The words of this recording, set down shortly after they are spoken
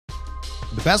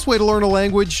The best way to learn a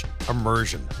language?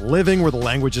 Immersion. Living where the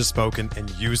language is spoken and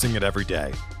using it every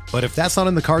day. But if that's not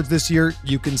in the cards this year,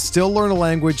 you can still learn a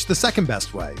language the second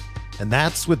best way, and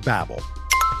that's with Babbel.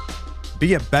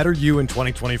 Be a better you in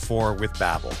 2024 with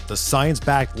Babbel, the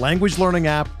science-backed language learning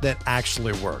app that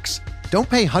actually works. Don't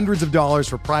pay hundreds of dollars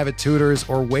for private tutors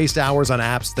or waste hours on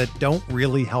apps that don't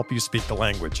really help you speak the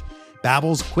language.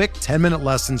 Babbel's quick 10-minute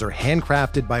lessons are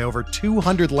handcrafted by over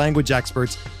 200 language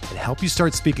experts and help you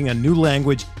start speaking a new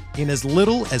language in as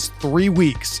little as 3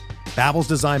 weeks. Babbel's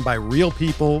designed by real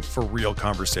people for real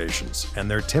conversations,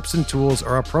 and their tips and tools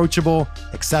are approachable,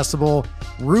 accessible,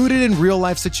 rooted in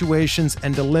real-life situations,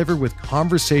 and delivered with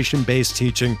conversation-based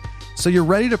teaching, so you're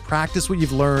ready to practice what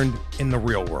you've learned in the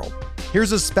real world.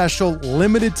 Here's a special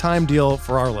limited-time deal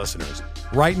for our listeners.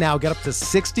 Right now, get up to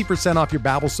 60% off your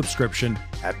Babbel subscription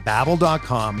at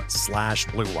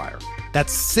babbel.com/Blue Wire.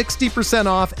 That's 60%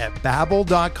 off at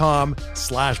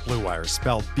babbel.com/Blue Wire,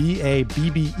 spelled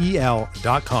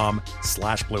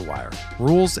BABBEL.com/Blue Wire.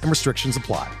 Rules and restrictions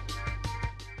apply.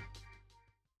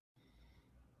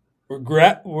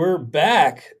 We're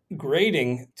back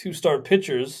grading two-star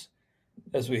pitchers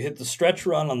as we hit the stretch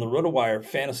run on the RotoWire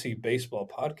Fantasy Baseball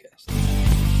Podcast.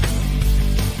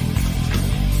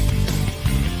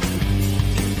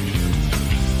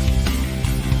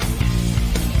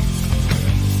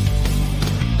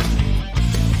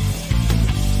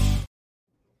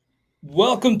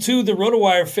 Welcome to the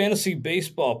RotoWire Fantasy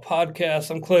Baseball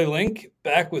Podcast. I'm Clay Link,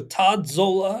 back with Todd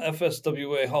Zola,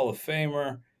 FSWA Hall of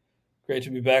Famer. Great to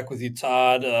be back with you,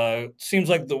 Todd. Seems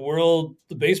like the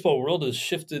baseball world has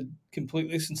shifted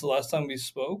completely since the last time we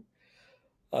spoke.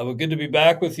 But good to be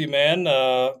back with you, man.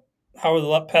 How are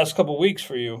the past couple weeks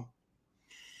for you?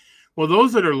 Well,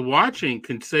 those that are watching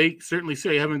can certainly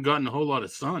say I haven't gotten a whole lot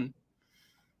of sun.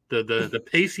 The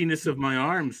paciness of my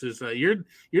arms is you're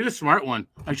the smart one.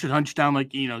 I should hunch down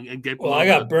and get. Well, I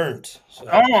got burnt. So.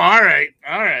 Oh, all right.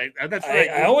 That's right.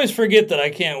 I always forget that I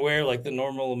can't wear like the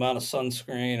normal amount of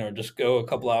sunscreen or just go a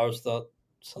couple hours without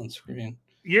sunscreen.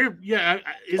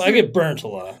 I get burnt a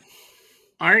lot.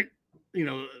 Aren't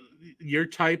your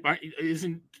type?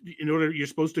 Isn't you're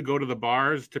supposed to go to the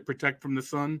bars to protect from the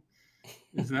sun?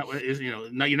 Isn't that what is? You're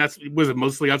not. Was it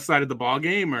mostly outside of the ball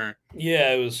game or?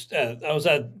 Yeah, it was. I was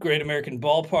at Great American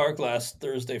Ballpark last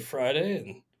Thursday, Friday,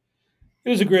 and it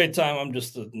was a great time. I'm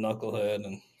just a knucklehead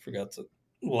and forgot to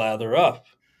lather up.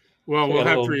 Well, we'll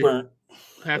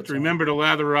have to remember to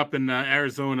lather up in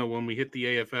Arizona when we hit the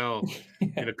AFL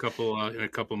in a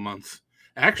couple months.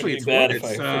 Actually, it's bad if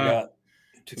I forgot.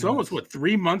 It's almost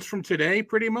 3 months from today,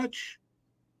 pretty much.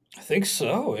 I think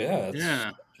so. Yeah.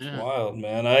 Yeah. Wild,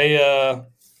 man. I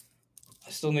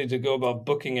still need to go about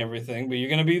booking everything, but you're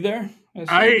going to be there?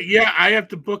 I have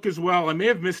to book as well. I may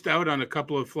have missed out on a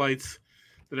couple of flights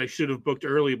that I should have booked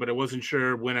early, but I wasn't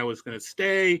sure when I was going to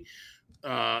stay,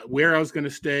 where I was going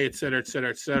to stay, et cetera, et cetera,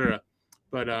 et cetera.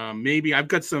 But maybe I've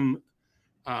got some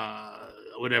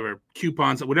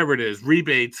coupons, whatever it is,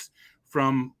 rebates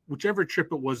from whichever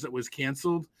trip it was that was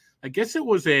canceled. I guess it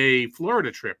was a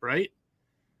Florida trip, right?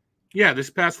 Yeah,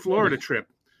 this past Florida trip.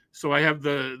 So I have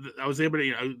I was able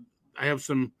to, I have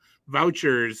some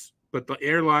vouchers, but the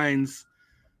airlines,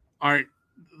 at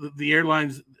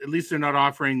least they're not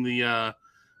offering the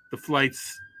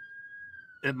flights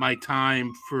at my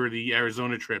time for the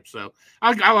Arizona trip. So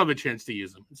I'll have a chance to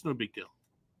use them. It's no big deal.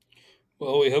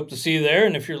 Well, we hope to see you there.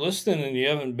 And if you're listening and you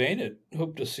haven't made it,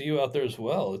 hope to see you out there as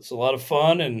well. It's a lot of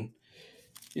fun and,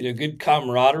 good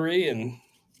camaraderie and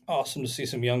awesome to see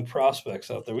some young prospects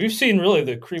out there. We've seen really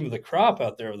the cream of the crop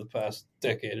out there over the past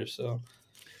decade or so.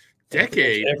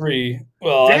 Decade? I've been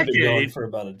going for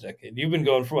about a decade. You've been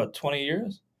going for what, 20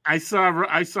 years? I saw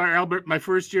Albert. My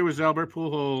first year was Albert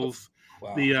Pujols.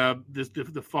 Wow.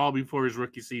 The fall before his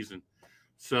rookie season.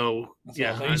 So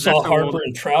awesome. You saw Harper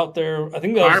and Trout there. I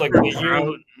think that was like a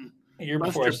year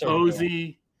before I started.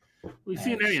 Posey. We've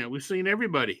seen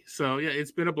everybody. So yeah,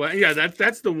 it's been a blast. Yeah,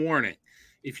 that's the warning.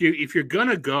 If you're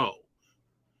gonna go,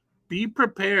 be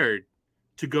prepared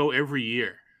to go every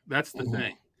year. That's the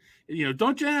thing.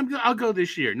 Don't jam. I'll go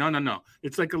this year. No.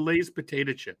 It's like a Lay's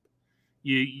potato chip.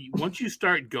 You once you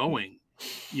start going,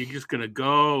 you're just gonna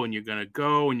go and you're gonna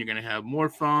have more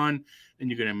fun and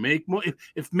you're gonna make more.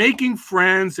 If making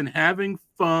friends and having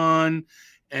fun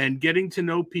and getting to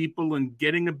know people and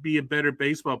getting to be a better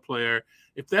baseball player,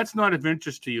 if that's not of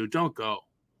interest to you, don't go.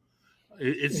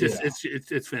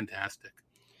 It's fantastic.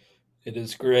 It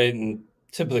is great, and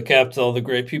tip of the cap to all the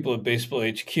great people at Baseball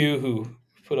HQ who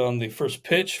put on the first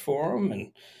pitch for them,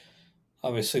 and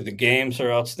obviously the games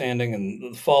are outstanding, and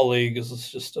the Fall League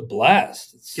is just a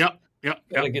blast. Yep.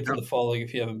 Got to get to the Fall League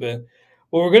if you haven't been.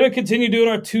 Well, we're going to continue doing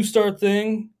our two-star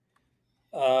thing,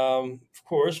 of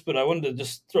course, but I wanted to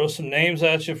just throw some names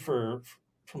at you from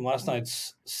last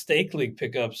night's Stake League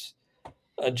pickups.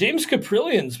 James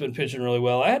Caprillian's been pitching really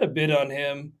well. I had a bid on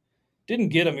him. Didn't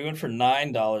get him. He went for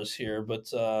 $9 here,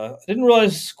 but I didn't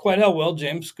realize quite how well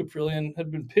James Caprillian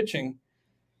had been pitching.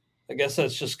 I guess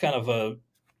that's just kind of a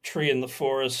tree in the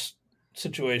forest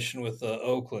situation with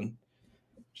Oakland.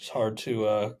 It's hard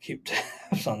to keep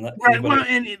tabs on that. Right. Well,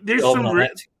 and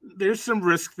there's some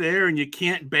risk there, and you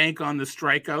can't bank on the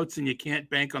strikeouts, and you can't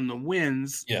bank on the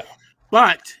wins. Yeah.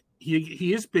 But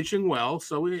he is pitching well,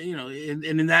 so and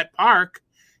in that park,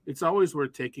 it's always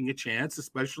worth taking a chance,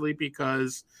 especially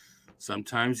because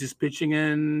sometimes he's pitching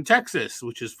in Texas,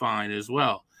 which is fine as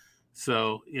well.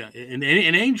 So in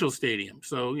Angel Stadium.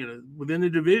 So within the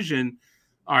division,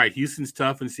 all right, Houston's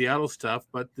tough and Seattle's tough,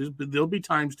 but there'll be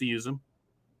times to use them.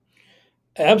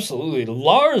 Absolutely.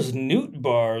 Lars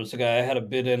Nootbaar is the guy I had a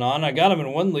bid in on. I got him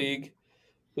in one league,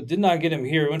 but did not get him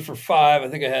here. Went for $5. I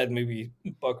think I had maybe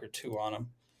 $1 or $2 on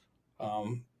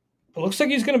him. But looks like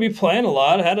he's going to be playing a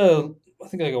lot. I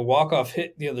think a walk-off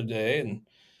hit the other day, and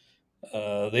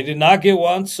they did not get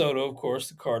Juan Soto, of course,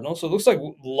 the Cardinals. So it looks like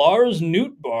Lars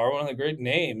Nootbaar, one of the great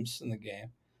names in the game.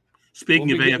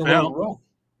 Speaking of AFL.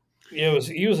 Yeah,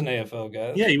 he was an AFL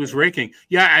guy. Yeah, he was raking.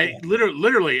 Yeah, I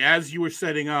literally, as you were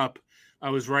setting up, I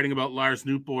was writing about Lars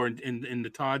Nootbaar in the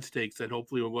Todd Stakes that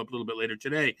hopefully will go up a little bit later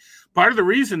today. Part of the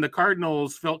reason the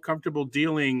Cardinals felt comfortable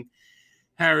dealing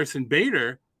Harrison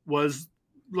Bader was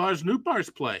Lars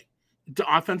Nootbaar's play,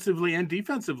 offensively and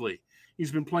defensively.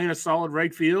 He's been playing a solid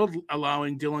right field,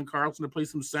 allowing Dylan Carlson to play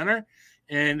some center,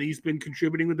 and he's been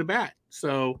contributing with the bat.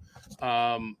 So,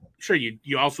 sure,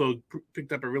 you also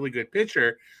picked up a really good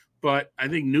pitcher, but I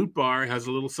think Nootbaar has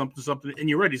a little something, and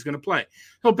you're right, he's going to play.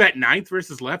 He'll bat ninth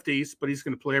versus lefties, but he's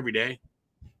going to play every day.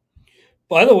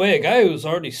 By the way, a guy who was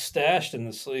already stashed in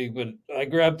this league, but I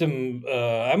grabbed him.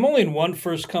 I'm only in one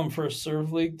first come, first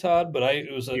serve league, Todd, but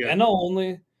it was an NL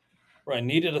only where I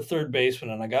needed a third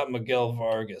baseman, and I got Miguel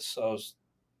Vargas. So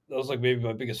that was like maybe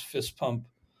my biggest fist pump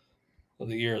of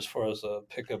the year as far as a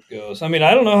pickup goes. I mean,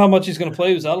 I don't know how much he's going to play.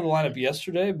 He was out of the lineup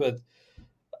yesterday, but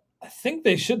I think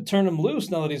they should turn him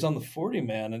loose now that he's on the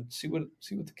 40-man and see what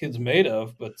the kid's made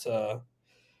of. But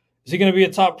is he going to be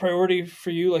a top priority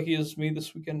for you like he is me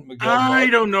this weekend? Miguel I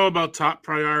don't know about top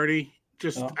priority.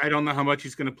 I don't know how much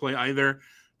he's going to play either,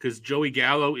 because Joey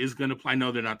Gallo is going to play. I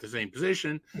know they're not the same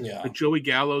position, but Joey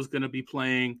Gallo is going to be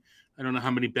playing. I don't know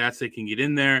how many bats they can get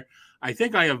in there. I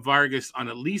think I have Vargas on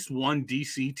at least one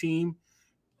DC team,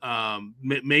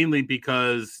 mainly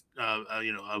because of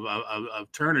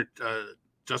Turner.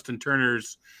 Justin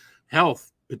Turner's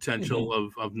health potential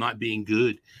of not being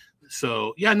good.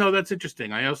 So that's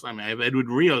interesting. I have Edward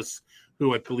Rios,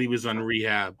 who I believe is on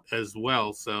rehab as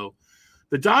well. So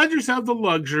the Dodgers have the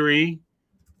luxury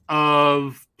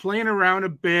of playing around a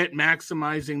bit,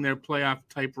 maximizing their playoff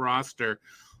type roster.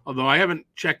 Although I haven't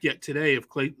checked yet today if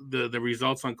the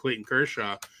results on Clayton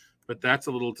Kershaw, but that's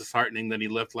a little disheartening that he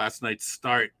left last night's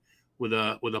start with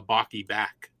a balky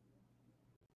back.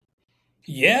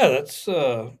 Yeah, that's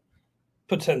a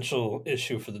potential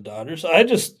issue for the Dodgers. I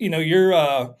just,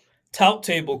 your tout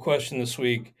table question this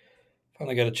week,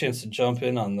 finally got a chance to jump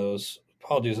in on those.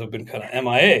 Apologies, I've been kind of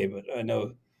MIA, but I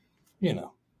know,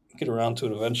 get around to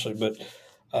it eventually. But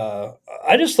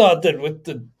I just thought that with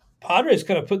the Padres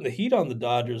kind of putting the heat on the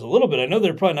Dodgers a little bit, I know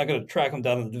they're probably not going to track them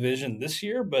down in the division this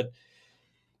year, but,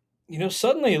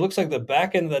 suddenly it looks like the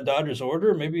back end of that Dodgers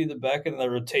order, maybe the back end of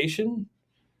that rotation,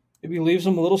 maybe leaves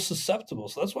them a little susceptible.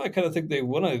 So that's why I kind of think they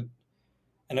want to.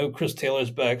 I know Chris Taylor's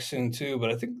back soon too,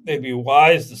 but I think they'd be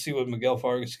wise to see what Miguel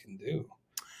Vargas can do.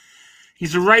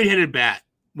 He's a right-handed bat,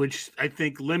 which I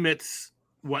think limits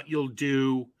what you'll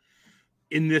do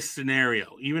in this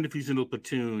scenario, even if he's in a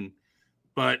platoon.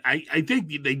 But I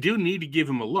think they do need to give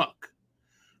him a look.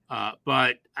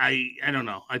 But I don't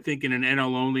know. I think in an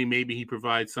NL only, maybe he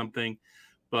provides something,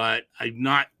 but I'm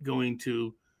not going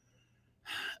to.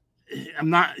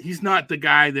 He's not the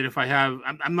guy that if I have,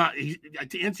 I'm not,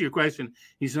 to answer your question,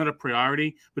 he's not a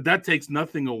priority, but that takes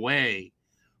nothing away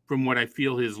from what I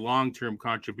feel his long-term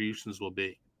contributions will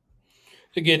be.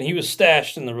 Again, he was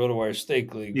stashed in the RotoWire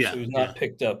Stake League, so he was not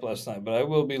picked up last night, but I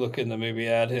will be looking to maybe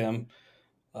add him.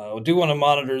 I do want to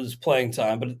monitor his playing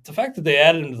time, but the fact that they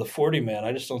added him to the 40-man,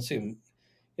 I just don't see him.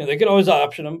 They could always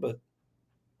option him, but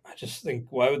I just think,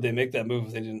 why would they make that move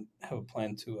if they didn't have a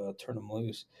plan to turn him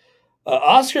loose?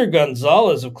 Oscar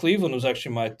Gonzalez of Cleveland was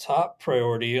actually my top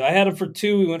priority. I had him for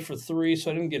 2. He went for 3, so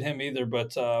I didn't get him either.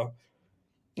 But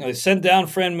they sent down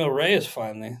Fran Reyes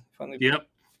finally yep.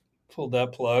 pulled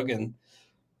that plug. And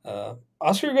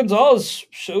Oscar Gonzalez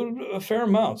showed a fair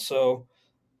amount, so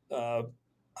I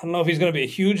don't know if he's going to be a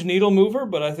huge needle mover,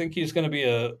 but I think he's going to be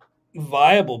a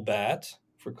viable bat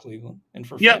for Cleveland and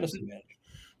for Yep. fantasy managers.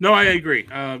 No, I agree.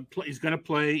 He's going to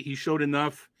play. He showed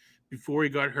enough before he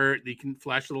got hurt. He can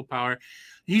flash a little power.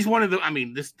 He's one of the. I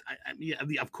mean,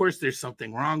 of course, there's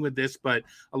something wrong with this, but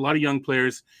a lot of young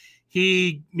players,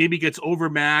 he maybe gets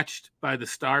overmatched by the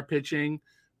star pitching,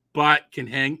 but can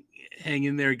hang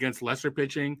in there against lesser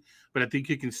pitching. But I think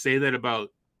you can say that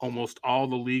about almost all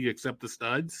the league except the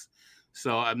studs.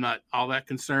 So I'm not all that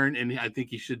concerned, and I think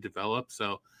he should develop.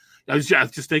 So I was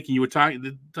just thinking, you were telling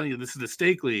you this is the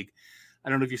Stake League. I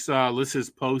don't know if you saw Alyssa's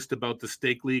post about the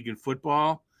Stake League in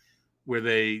football, where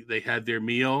they had their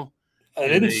meal. I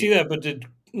didn't see that, but did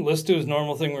Liz do his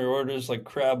normal thing where he orders like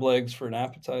crab legs for an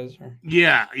appetizer?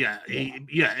 Yeah.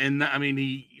 And I mean,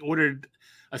 he ordered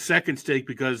a second steak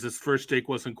because his first steak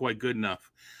wasn't quite good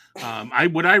enough.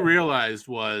 What I realized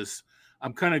was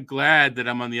I'm kind of glad that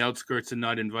I'm on the outskirts and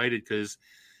not invited, because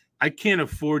I can't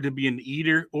afford to be an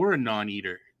eater or a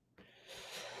non-eater.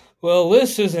 Well,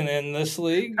 Liz isn't in this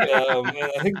league. And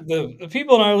I think the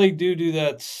people in our league do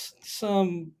that.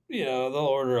 Some, they'll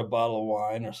order a bottle of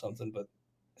wine or something, but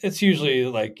it's usually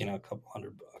like, a couple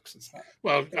 $100. It's not.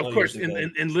 Well, of course,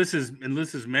 in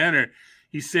Liz's manner,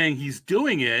 he's saying he's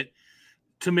doing it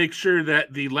to make sure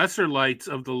that the lesser lights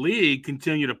of the league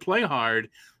continue to play hard,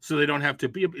 so they don't have to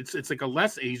be. It's like a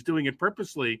lesson. He's doing it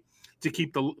purposely to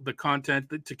keep the content,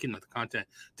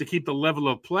 to keep the level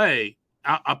of play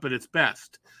up at its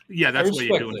best. Yeah, that's why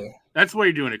you're doing it. That's why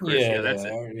you're doing it, Chris. Yeah, that's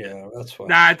it. Yeah, that's fine.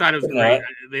 Nah, I thought it was great.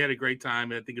 They had a great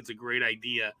time, and I think it's a great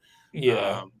idea.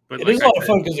 Yeah, but it is a lot of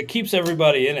fun because it keeps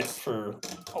everybody in it for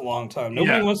a long time.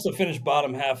 Nobody wants to finish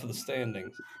bottom half of the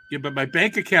standings. Yeah, but my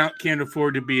bank account can't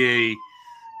afford to be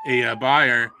a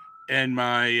buyer, and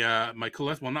my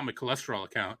cholesterol, not my cholesterol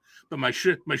account, but my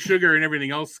sugar and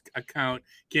everything else account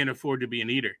can't afford to be an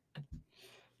eater.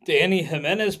 Danny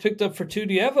Jimenez picked up for 2.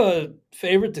 Do you have a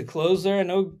favorite to close there? I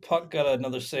know Puck got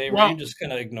another save. Well, are you just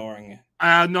kind of ignoring it?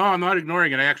 No, I'm not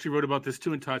ignoring it. I actually wrote about this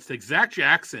too in Todd's Take. Zach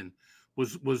Jackson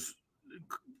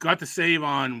got the save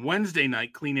on Wednesday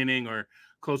night, clean inning or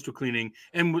close to cleaning,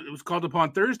 and was called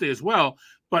upon Thursday as well,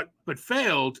 but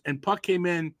failed. And Puck came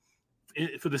in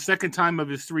for the second time of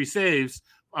his 3 saves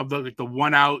of the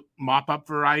 1 out mop up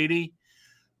variety.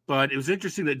 But it was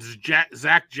interesting that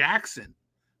Zach Jackson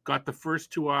got the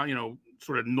first 2,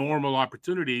 sort of normal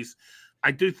opportunities. I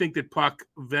do think that Puck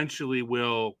eventually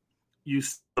will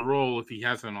use the role if he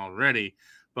hasn't already.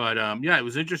 But it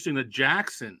was interesting that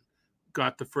Jackson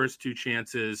got the first 2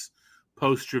 chances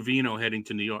post Trevino heading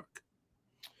to New York.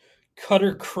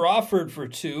 Cutter Crawford for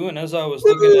 2, and as I was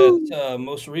looking at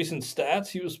most recent stats,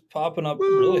 he was popping up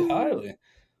really highly.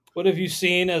 What have you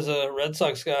seen as a Red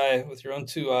Sox guy with your own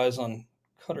 2 eyes on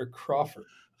Cutter Crawford?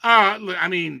 I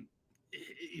mean,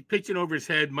 he pitching over his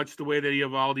head much the way that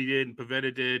Eovaldi did and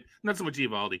Pivetta did. Not so much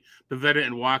Eovaldi. Pivetta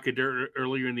and Wacha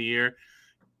earlier in the year.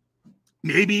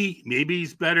 Maybe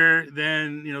he's better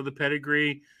than, the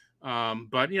pedigree.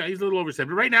 But, he's a little over his head.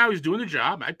 But right now he's doing the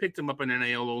job. I picked him up in an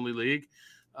NAL-only league.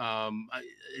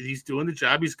 He's doing the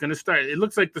job. He's going to start. It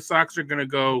looks like the Sox are going to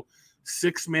go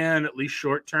 6-man, at least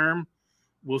short term.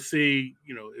 We'll see,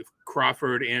 if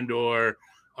Crawford and or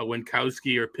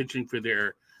Winkowski are pitching for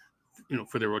their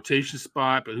rotation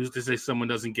spot, but who's to say someone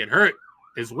doesn't get hurt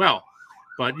as well?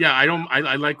 But yeah,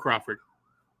 I like Crawford.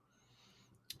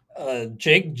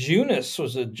 Jake Junis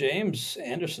was a James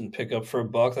Anderson pickup for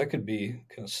 $1. That could be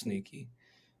kind of sneaky.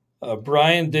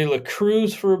 Brian De La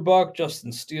Cruz for $1.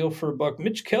 Justin Steele for $1.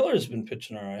 Mitch Keller's been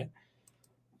pitching all right.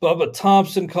 Bubba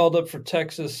Thompson called up for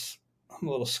Texas. I'm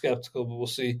a little skeptical, but we'll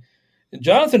see. And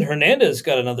Jonathan Hernandez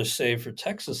got another save for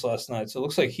Texas last night, so it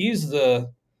looks like he's the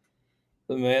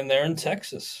man there in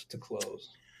Texas to close.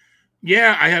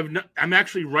 Yeah, I'm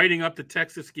actually writing up the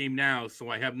Texas game now, so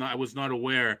I was not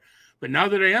aware. But now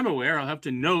that I am aware, I'll have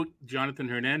to note Jonathan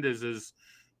Hernandez's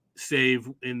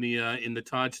save in the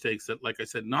Todd Stakes that, like I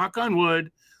said, knock on wood,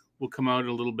 will come out in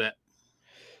a little bit.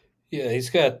 Yeah, he's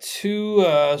got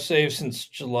 2 saves since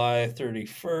July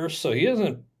 31st, so he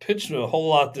hasn't pitched a whole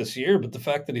lot this year, but the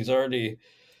fact that he's already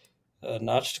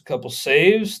notched a couple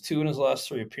saves, 2 in his last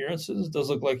 3 appearances, does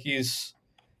look like he's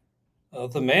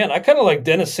the man. I kind of like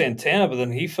Dennis Santana, but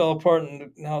then he fell apart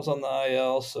and now he's on the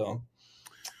IL, so.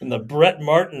 And the Brett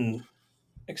Martin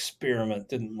experiment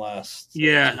didn't last.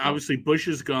 Yeah, obviously Bush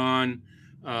is gone.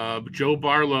 Joe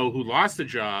Barlow, who lost the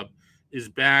job, is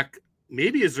back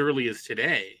maybe as early as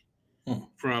today.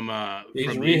 From he's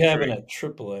rehabbing at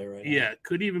AAA right now. Yeah,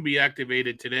 could even be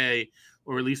activated today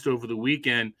or at least over the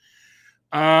weekend.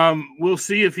 We'll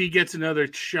see if he gets another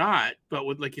shot, but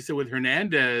like you said, with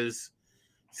Hernandez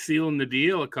sealing the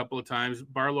deal a couple of times,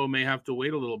 Barlow may have to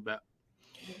wait a little bit.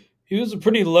 He was a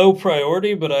pretty low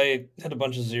priority, but I had a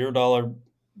bunch of $0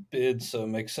 bids, so it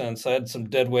makes sense. I had some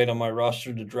dead weight on my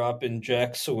roster to drop in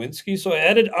Jack Sawinski, so I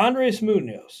added Andres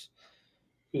Munoz,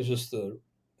 who's just a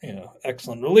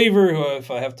excellent reliever who, if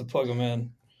I have to plug him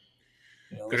in,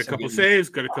 got a couple saves,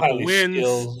 got a couple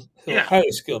wins.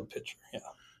 Highly skilled pitcher.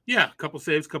 Yeah, a couple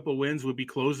saves, couple wins would be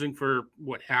closing for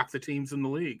half the teams in the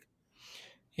league.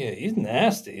 Yeah, he's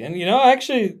nasty, and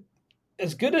actually,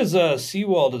 as good as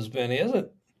Sewald has been, he hasn't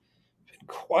been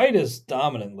quite as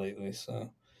dominant lately. So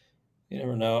you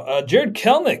never know. Jared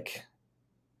Kelenic.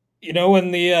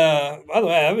 When by the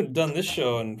way, I haven't done this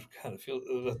show in kind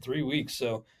of 3 weeks,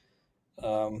 so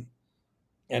I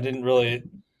didn't really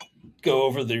go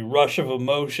over the rush of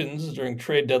emotions during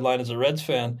trade deadline as a Reds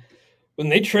fan. When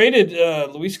they traded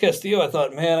Luis Castillo, I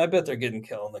thought, man, I bet they're getting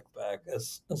Kelenic back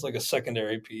as like a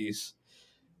secondary piece.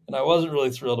 And I wasn't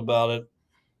really thrilled about it.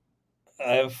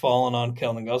 I have fallen on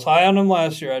Kelenic. I was high on him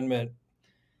last year, I admit.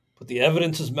 But the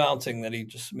evidence is mounting that he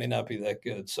just may not be that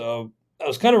good. So I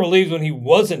was kind of relieved when he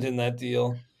wasn't in that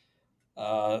deal.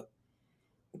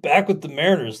 Back with the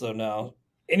Mariners, though, now.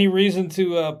 Any reason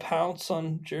to pounce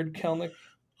on Jared Kelenic?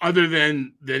 Other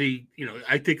than that he,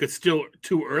 I think it's still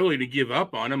too early to give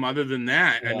up on him. Other than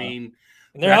that, yeah. I mean.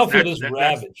 And their outfield is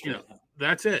ravaged.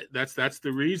 That's it. That's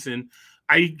the reason.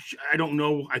 I don't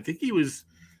know. I think he was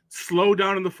slow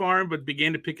down on the farm, but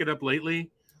began to pick it up lately.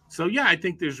 So, yeah, I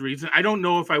think there's reason. I don't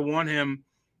know if I want him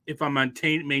if I'm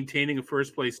maintaining a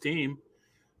first-place team.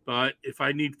 But if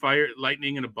I need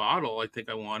lightning in a bottle, I think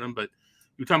I want him. But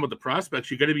you're talking about the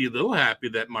prospects. You got to be a little happy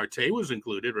that Marte was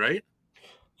included, right?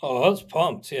 Oh, I was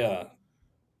pumped, yeah.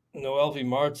 Noelvi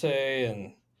Marte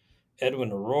and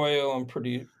Edwin Arroyo I'm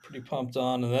pretty pumped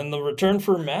on. And then the return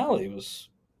for Malley was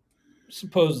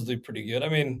supposedly pretty good. I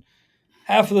mean,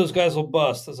 half of those guys will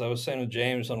bust, as I was saying with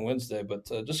James on Wednesday, but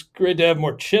just great to have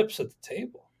more chips at the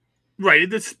table. Right,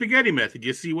 the spaghetti method.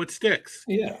 You see what sticks.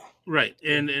 Yeah. Right,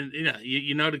 and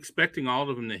you're not expecting all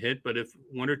of them to hit, but if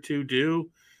one or two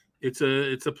do, it's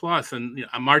a plus. And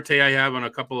Marte I have on a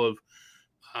couple of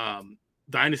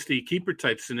dynasty keeper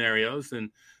type scenarios, and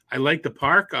I like the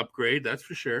Park upgrade, that's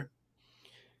for sure.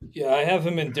 Yeah, I have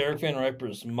him in Derek Van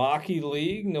Riper's Maki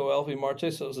League, Noelvi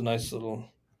Marte, so it was a nice little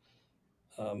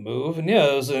move. And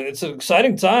yeah, it's an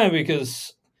exciting time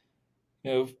because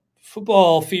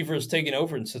football fever is taking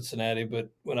over in Cincinnati, but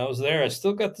when I was there, I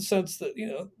still got the sense that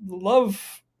the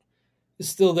love is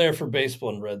still there for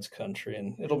baseball in Reds country,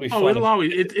 and it'll be fun. It'll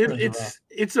always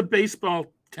it's a baseball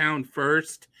town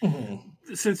first. Mm-hmm.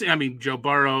 Since Joe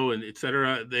Burrow and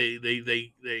etc.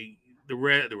 The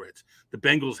Reds, the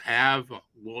Bengals have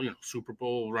Super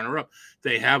Bowl runner-up.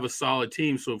 They have a solid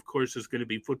team, so of course there's going to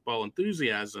be football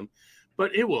enthusiasm,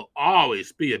 but it will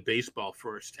always be a baseball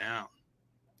first town.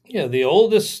 Yeah,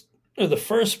 the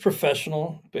first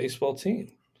professional baseball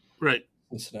team, right?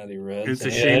 Cincinnati Reds. It's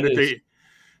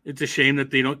a shame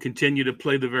that they don't continue to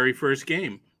play the very first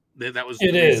game. That was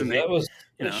the reason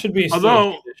it should be.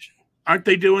 Although, aren't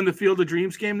they doing the Field of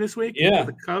Dreams game this week? Yeah,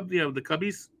 the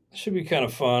Cubbies. It should be kind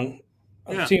of fun.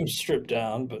 The team's stripped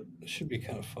down, but it should be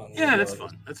kind of fun. Yeah, that's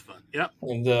fun. Yeah.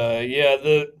 And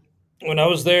when I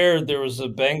was there was a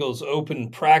Bengals open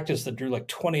practice that drew like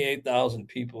 28,000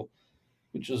 people,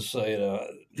 which is Did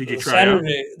you try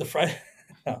Saturday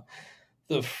out?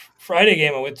 The Friday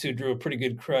game I went to drew a pretty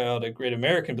good crowd at Great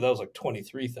American, but that was like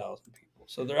 23,000 people.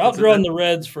 So they're outdrawing the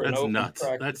Reds for an open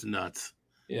practice. That's nuts.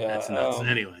 Yeah, that's nuts.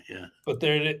 Anyway, yeah. But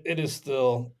it is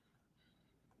still.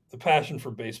 The passion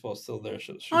for baseball is still there.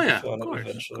 So it should be fun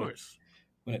eventually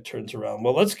when it turns around.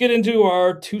 Well, let's get into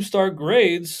our 2-star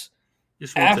grades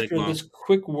after this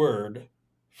quick word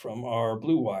from our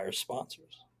Blue Wire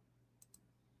sponsors.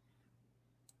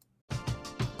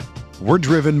 We're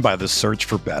driven by the search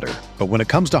for better. But when it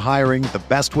comes to hiring, the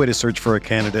best way to search for a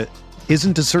candidate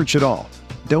isn't to search at all.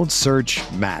 Don't search,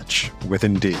 match with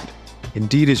Indeed.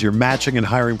 Indeed is your matching and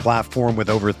hiring platform with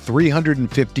over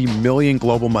 350 million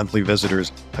global monthly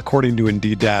visitors, according to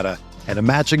Indeed data, and a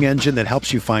matching engine that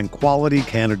helps you find quality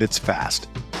candidates fast.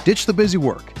 Ditch the busy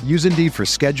work. Use Indeed for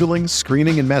scheduling,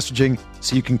 screening, and messaging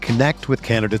so you can connect with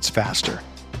candidates faster.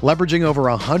 Leveraging over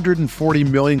 140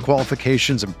 million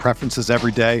qualifications and preferences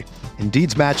every day,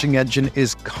 Indeed's matching engine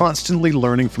is constantly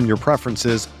learning from your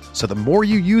preferences, so the more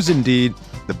you use Indeed,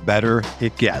 the better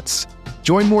it gets.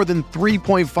 Join more than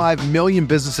 3.5 million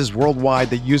businesses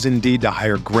worldwide that use Indeed to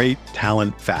hire great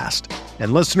talent fast.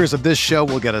 And listeners of this show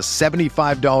will get a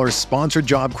 $75 sponsored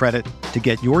job credit to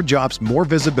get your jobs more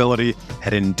visibility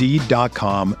at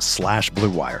Indeed.com/Blue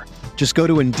Wire. Just go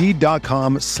to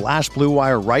Indeed.com/Blue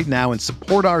Wire right now and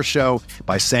support our show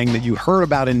by saying that you heard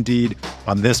about Indeed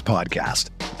on this podcast.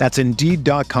 That's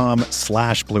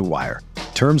Indeed.com/Blue Wire.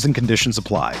 Terms and conditions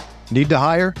apply. Need to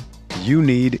hire? You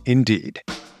need Indeed.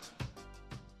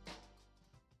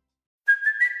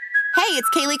 Hey, it's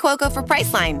Kaylee Cuoco for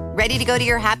Priceline. Ready to go to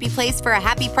your happy place for a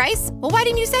happy price? Well, why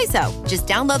didn't you say so? Just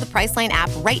download the Priceline app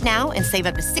right now and save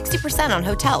up to 60% on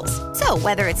hotels. So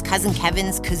whether it's Cousin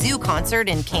Kevin's Kazoo Concert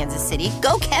in Kansas City,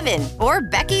 go Kevin, or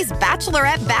Becky's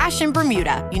Bachelorette Bash in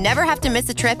Bermuda, you never have to miss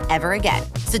a trip ever again.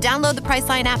 So download the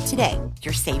Priceline app today.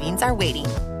 Your savings are waiting.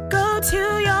 Go to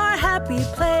your happy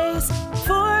place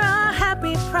for a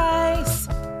happy price.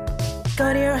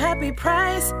 Go to your happy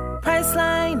price,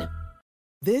 Priceline.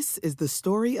 This is the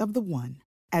story of the one.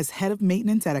 As head of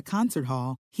maintenance at a concert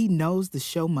hall, he knows the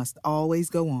show must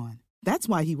always go on. That's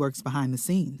why he works behind the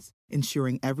scenes,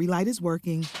 ensuring every light is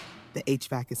working, the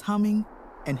HVAC is humming,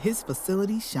 and his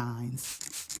facility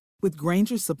shines. With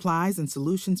Grainger's supplies and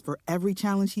solutions for every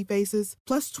challenge he faces,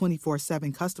 plus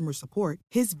 24/7 customer support,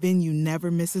 his venue never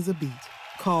misses a beat.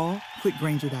 Call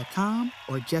quickgrainger.com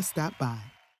or just stop by.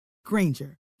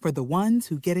 Grainger, for the ones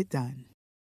who get it done.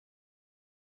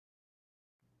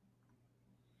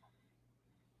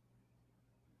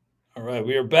 All right,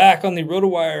 we are back on the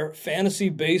RotoWire Fantasy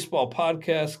Baseball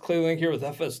Podcast. Clay Link here with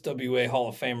FSWA Hall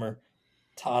of Famer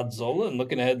Todd Zola, and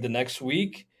looking ahead to next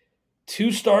week.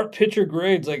 2-start pitcher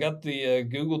grades. I got the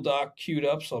Google Doc queued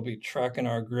up, so I'll be tracking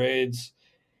our grades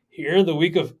here the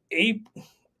week of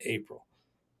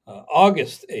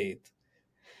August 8th.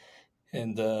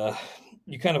 And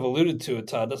you kind of alluded to it,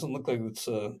 Todd. Doesn't look like it's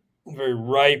a very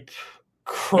ripe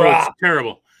crop. Oh, it's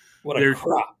terrible. What a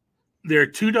crop. There are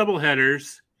 2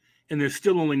 doubleheaders, and there's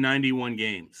still only 91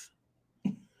 games.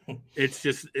 It's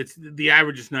the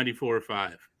average is 94 or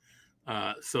 5.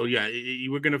 So yeah, you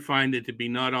were going to find it to be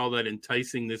not all that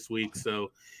enticing this week.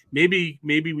 So maybe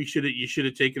you should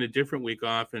have taken a different week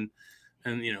off and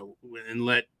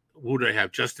let, who do I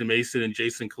have? Justin Mason and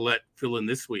Jason Collette fill in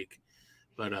this week.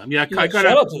 But I got shout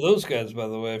out to those guys, by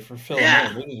the way, for filling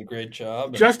in. They did a great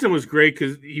job. Justin was great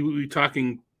because we were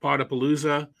talking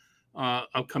Potapalooza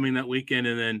upcoming that weekend,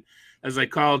 and then as I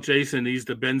call Jason, he's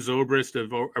the Ben Zobrist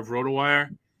of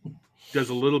RotoWire. Does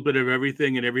a little bit of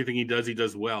everything, and everything he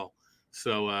does well.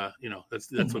 So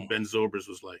that's what Ben Zobrist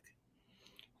was like.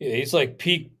 Yeah, he's like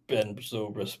peak Ben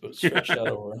Zobrist, but stretched out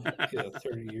over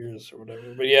 30 years or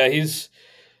whatever. But yeah,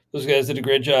 those guys did a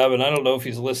great job, and I don't know if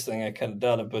he's listening. I kind of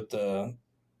doubt it, but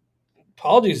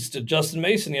apologies to Justin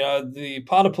Mason. The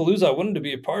Potapalooza, I wanted to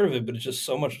be a part of it, but it's just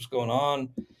so much was going on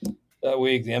that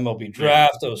week. The MLB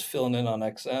draft, I was filling in on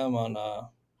XM on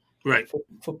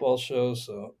football shows.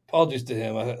 So apologies to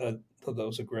him. I thought that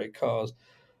was a great cause.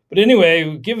 But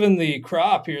anyway, given the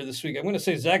crop here this week, I'm going to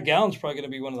say Zach Gallen's probably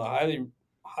going to be one of the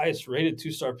highest rated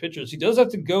 2-star pitchers. He does have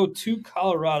to go to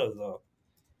Colorado, though.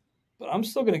 But I'm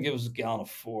still going to give Gallen a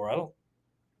 4.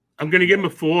 I'm going to give him a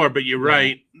 4, but you're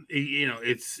right.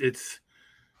 This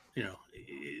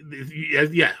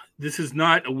is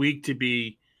not a week to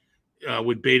be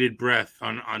with bated breath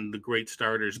on the great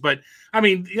starters. But, I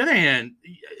mean, the other hand,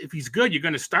 if he's good, you're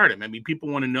going to start him. I mean, people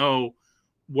want to know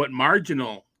what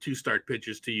marginal 2-start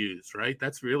pitches to use, right?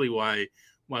 That's really why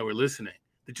we're listening.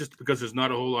 Just because there's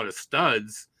not a whole lot of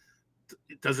studs,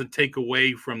 it doesn't take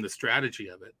away from the strategy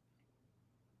of it.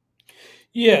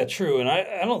 Yeah, true. And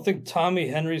I don't think Tommy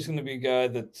Henry's going to be a guy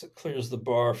that clears the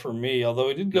bar for me, although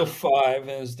he did go 5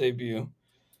 in his debut.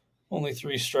 Only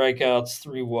 3 strikeouts,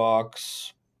 3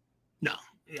 walks. No.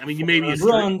 I mean, you maybe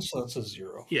run, so that's a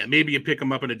 0. Yeah, maybe you pick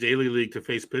him up in a daily league to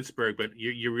face Pittsburgh, but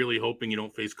you're really hoping you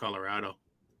don't face Colorado.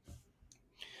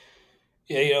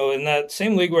 Yeah, in that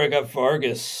same league where I got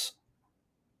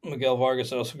Miguel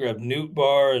Vargas, I also grabbed Newt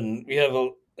Bar, and we have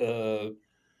a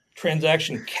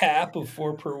transaction cap of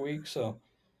 4 per week. So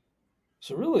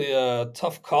it's a really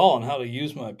tough call on how to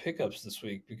use my pickups this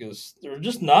week because there are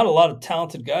just not a lot of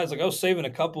talented guys. Like I was saving a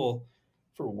couple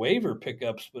for waiver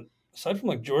pickups, but aside from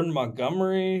like Jordan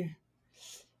Montgomery,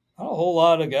 not a whole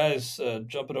lot of guys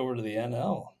jumping over to the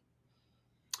NL.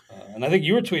 And I think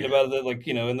you were tweeting about it that, like,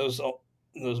 in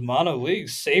those mono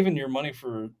leagues, saving your money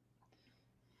for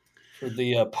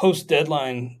the post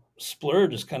deadline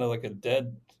splurge is kind of like a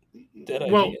dead idea.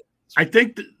 Well, I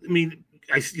think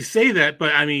you say that,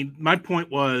 but I mean, my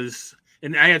point was,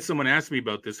 and I had someone ask me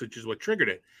about this, which is what triggered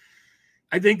it.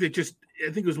 I think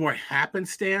it was more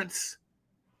happenstance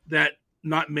that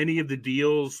not many of the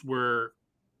deals were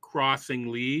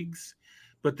crossing leagues,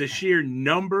 but the sheer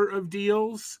number of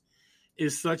deals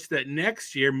is such that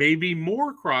next year maybe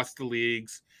more cross the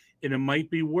leagues, and it might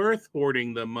be worth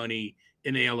hoarding the money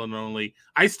in AL and only.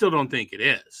 I still don't think it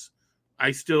is,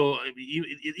 I still,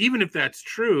 even if that's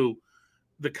true,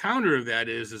 the counter of that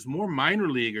is more minor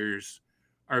leaguers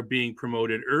are being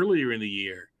promoted earlier in the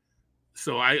year.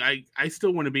 So I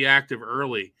still want to be active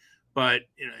early, but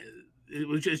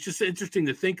it's just interesting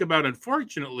to think about.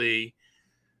 Unfortunately,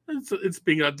 it's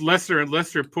being a lesser and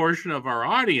lesser portion of our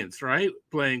audience, right?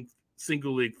 Playing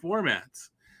single league formats,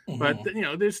 but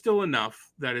there's still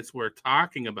enough that it's worth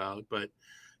talking about. But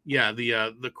yeah,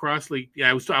 the cross league. Yeah,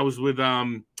 I was with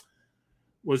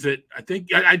was it? I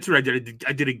think I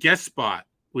did a guest spot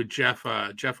with Jeff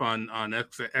on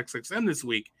XXM this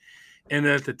week, and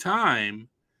at the time,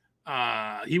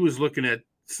 he was looking at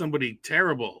somebody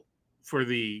terrible for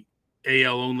the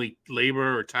AL only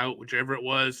labor or tout, whichever it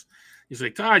was. He's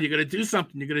like, Todd, you got to do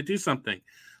something. You got to do something.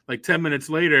 Like 10 minutes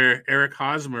later, Eric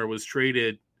Hosmer was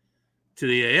traded to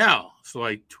the AL. So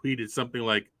I tweeted something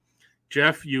like,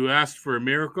 Jeff, you asked for a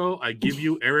miracle. I give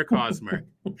you Eric Hosmer.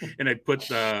 And I put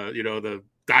the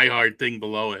diehard thing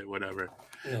below it, whatever.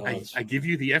 Yeah, I give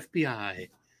you the FBI.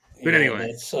 But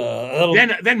anyway,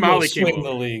 then Molly came over.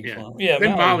 The league. Yeah,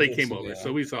 then Molly came over.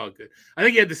 So we saw it good. I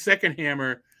think he had the second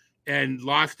hammer and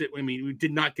lost it. I mean, we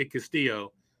did not get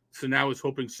Castillo. So now I was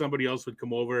hoping somebody else would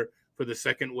come over for the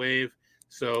second wave.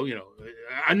 So,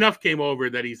 enough came over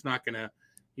that he's not gonna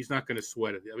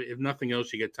sweat it. I mean, if nothing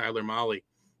else, you get Tyler Molly,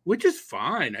 which is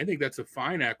fine. I think that's a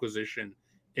fine acquisition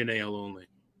in AL only.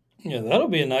 Yeah, that'll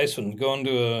be a nice one. Going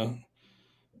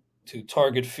to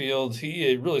Target Field.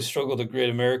 He really struggled at Great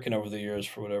American over the years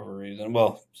for whatever reason.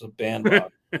 Well, it's a bandwagon.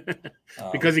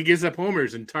 Because he gives up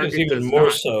homers and Target even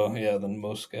more so, than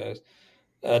most guys.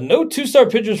 No two-star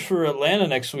pitchers for Atlanta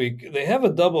next week. They have a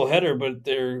doubleheader, but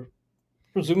they're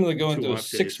presumably going to a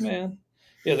six-man.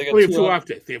 Yeah, they got two off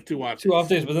days. They have two off days. 2 off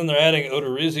days, but then they're adding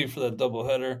Odorizzi for that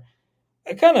doubleheader.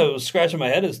 I kind of was scratching my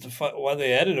head as to why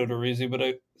they added Odorizzi, but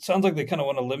it sounds like they kind of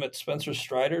want to limit Spencer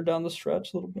Strider down the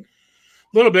stretch a little bit.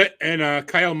 A little bit, and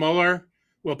Kyle Muller.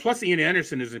 Well, plus Ian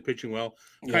Anderson isn't pitching well.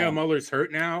 Yeah. Kyle Muller's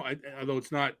hurt now, although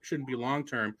shouldn't be long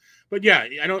term. But yeah,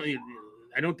 I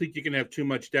don't think you can have too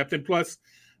much depth. And plus,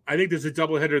 I think there's a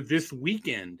doubleheader this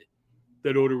weekend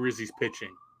that Odorizzi's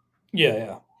pitching.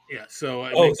 Yeah.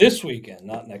 So this weekend,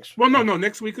 not next week. Well, no,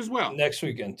 next week as well. Next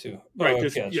weekend too. Right.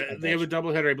 They have a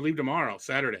doubleheader, I believe, tomorrow,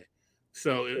 Saturday.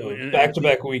 So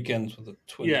back-to-back weekends with the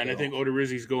Twins. Yeah, and I think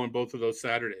Odorizzi's going both of those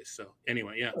Saturdays. So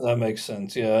anyway, yeah, that makes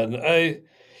sense. Yeah, and I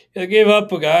gave up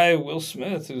a guy, Will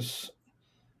Smith, who's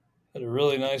had a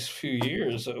really nice few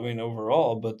years. I mean,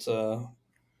 overall, but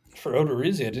for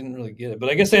Odorizzi, I didn't really get it. But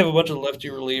I guess they have a bunch of lefty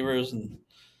relievers and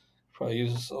probably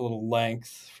use a little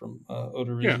length from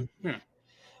Odorizzi. Yeah.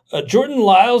 Jordan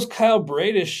Lyles, Kyle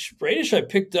Bradish. Bradish I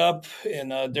picked up in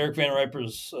Derek Van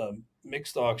Riper's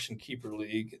mixed auction keeper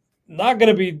league. Not going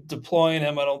to be deploying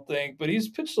him, I don't think, but he's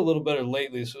pitched a little better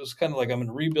lately. So it's kind of like I'm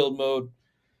in rebuild mode,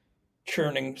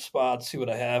 churning spots, see what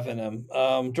I have in him.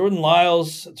 Jordan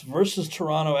Lyles, it's versus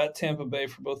Toronto at Tampa Bay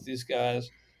for both of these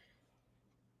guys.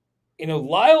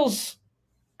 Lyles.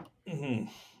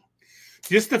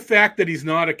 Just the fact that he's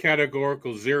not a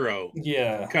categorical zero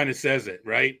kind of says it,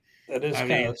 right? That is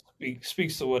kind of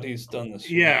speaks to what he's done this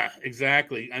year. Yeah,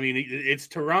 exactly. I mean, it's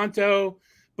Toronto,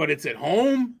 but it's at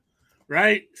home,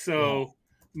 right? So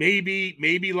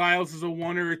maybe Lyles is a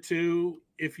 1 or a 2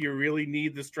 if you really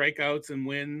need the strikeouts and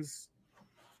wins.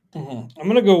 I'm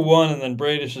going to go 1 and then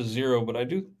Bradish is 0, but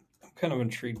I'm kind of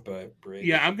intrigued by Bradish.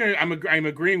 Yeah, I'm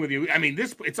agreeing with you. I mean,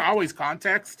 it's always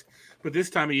context, but this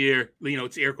time of year,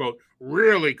 it's air quote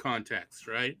really context,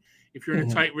 right? If you're in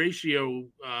a tight ratio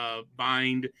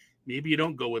bind, maybe you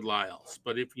don't go with Lyles,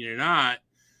 but if you're not,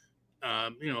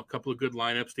 a couple of good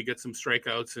lineups to get some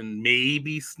strikeouts and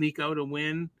maybe sneak out a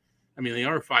win. I mean, they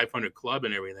are a 500 club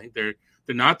and everything. They're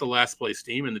not the last place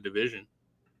team in the division.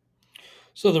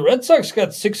 So the Red Sox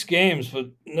got 6 games,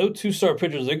 but no 2-star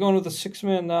pitchers. They're going with a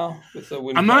 6-man now with the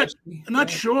win. I'm not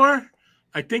sure.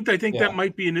 I think that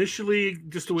might be initially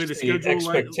just the way the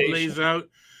schedule lays out.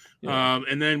 Yeah.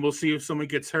 And then we'll see if someone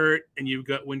gets hurt, and you've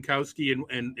got Winkowski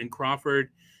and Crawford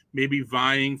maybe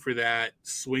vying for that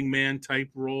swingman type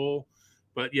role.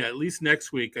 But yeah, at least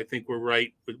next week, I think we're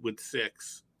right with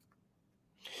 6.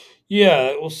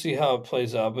 Yeah, we'll see how it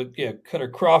plays out. But yeah, Cutter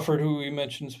Crawford, who we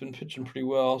mentioned, has been pitching pretty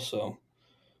well, so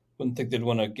wouldn't think they'd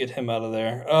want to get him out of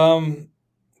there.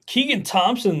 Keegan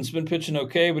Thompson's been pitching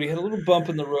okay, but he had a little bump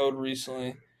in the road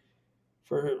recently.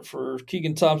 For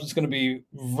Keegan Thompson, it's going to be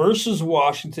versus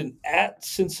Washington at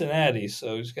Cincinnati,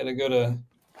 so he's got to go to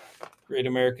Great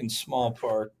American Small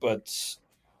Park. But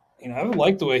I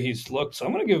like the way he's looked, so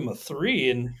I'm going to give him a 3.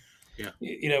 And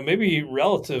maybe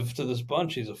relative to this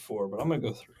bunch, he's a 4, but I'm going to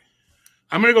go 3.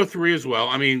 I'm going to go 3 as well.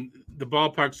 I mean, the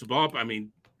ballpark's the ballpark. I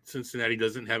mean, Cincinnati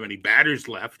doesn't have any batters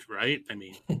left, right? I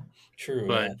mean, true.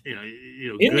 but yeah.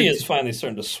 India's good. finally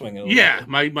starting to swing it. Yeah,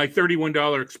 my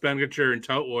 $31 expenditure in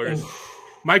Tout Wars.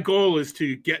 My goal is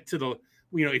to get to the,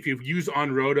 if you use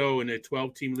on Roto in a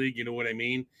 12-team league, you know what I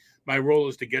mean. My goal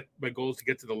is to get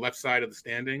to the left side of the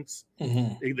standings.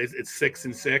 Mm-hmm. It's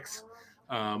 6-6.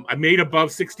 I made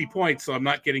above 60 points, so I'm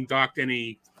not getting docked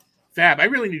any fab. I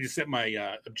really need to set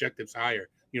my objectives higher,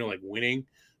 like winning.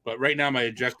 But right now, my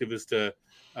objective is to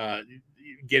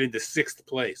get into 6th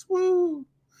place. Woo!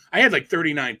 I had like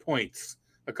 39 points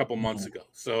a couple months ago.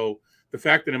 So the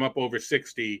fact that I'm up over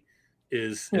 60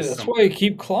 is that's something. why you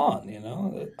keep clawing,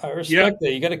 I respect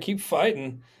that. You got to keep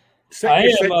fighting.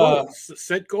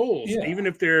 Set goals, even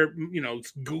if they're,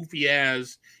 goofy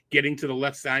as getting to the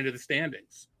left side of the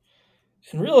standings.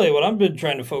 And really what I've been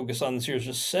trying to focus on this year is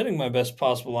just setting my best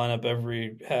possible lineup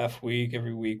every half week,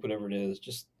 every week, whatever it is.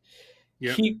 Just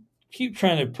keep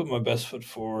trying to put my best foot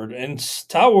forward. And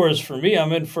Tout Wars, for me,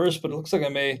 I'm in first, but it looks like I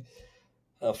may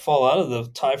fall out of the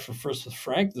tie for first with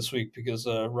Frank this week because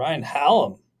Ryan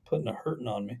Hallam putting a hurting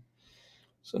on me.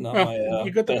 So now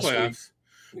you got the playoffs.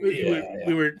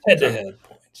 We were head-to-head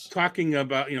points talking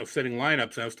about setting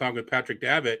lineups. I was talking with Patrick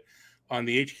Davitt on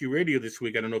the HQ Radio this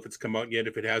week. I don't know if it's come out yet.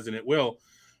 If it hasn't, it will.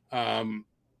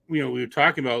 We were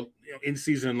talking about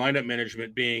in-season lineup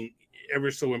management being ever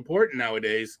so important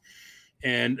nowadays.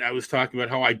 And I was talking about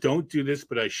how I don't do this,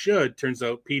 but I should. Turns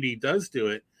out PD does do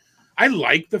it. I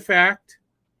like the fact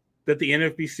that the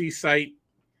NFBC site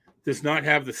does not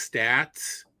have the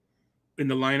stats in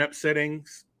the lineup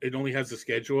settings. It only has the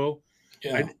schedule.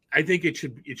 Yeah. I think it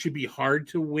should be hard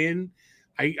to win.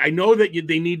 I know that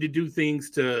they need to do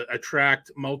things to attract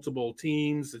multiple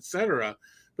teams, etc.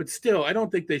 But still, I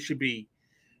don't think they should be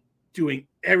doing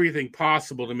everything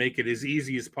possible to make it as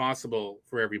easy as possible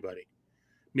for everybody.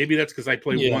 Maybe that's because I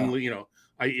play one league.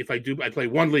 I play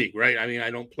one league, right? I mean,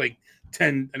 I don't play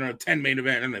 10 main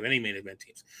event. I don't have any main event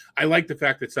teams. I like the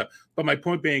fact that stuff. But my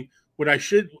point being, I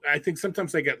think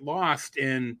sometimes I get lost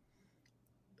in,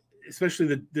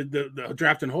 especially the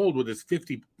draft and hold with its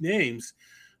 50 names.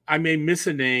 I may miss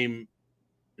a name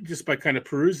just by kind of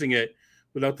perusing it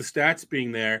without the stats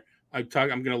being there. I'm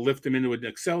going to lift them into an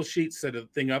Excel sheet, set a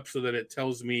thing up so that it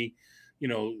tells me,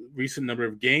 recent number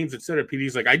of games, et cetera.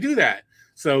 PD's like, I do that.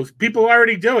 So people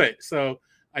already do it. So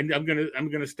I'm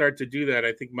gonna start to do that.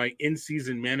 I think my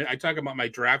in-season I talk about my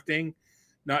drafting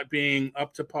not being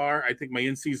up to par. I think my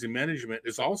in-season management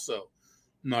is also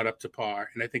not up to par,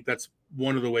 and I think that's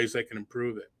one of the ways I can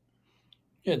improve it.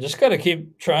 Yeah, just got to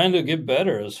keep trying to get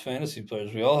better as fantasy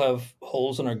players. We all have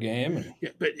holes in our game. Yeah,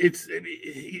 but it's,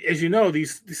 as you know,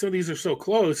 these are so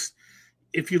close.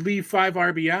 If you leave 5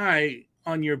 RBI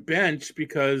on your bench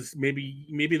because maybe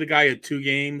the guy had 2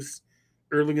 games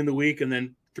early in the week and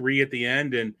then 3 at the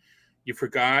end, and you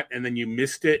forgot, and then you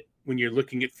missed it when you're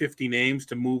looking at 50 names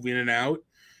to move in and out,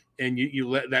 and you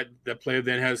let that player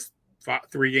then has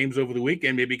 3 games over the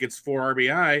weekend, maybe gets 4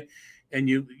 RBI, and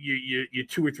you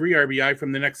 2 or 3 RBI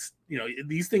from the next.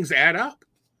 These things add up.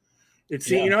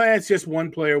 It's it's just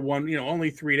one player, only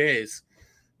 3 days.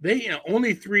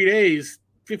 Only 3 days,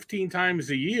 15 times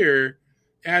a year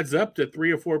adds up to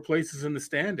 3 or 4 places in the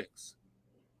standings.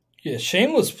 Yeah,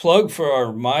 shameless plug for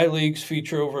our My Leagues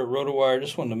feature over at RotoWire.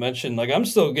 Just wanted to mention, I'm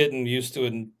still getting used to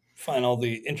it and find all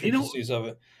the intricacies of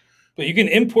it. But you can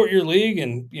import your league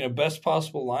and, best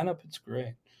possible lineup. It's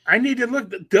great. I need to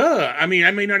look. Duh. I mean,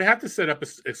 I may not have to set up a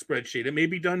spreadsheet. It may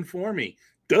be done for me.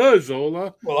 Duh,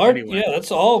 Zola. Well, anyway.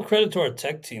 That's all credit to our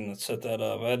tech team that set that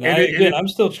up. I'm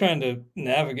still trying to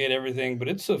navigate everything, but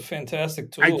it's a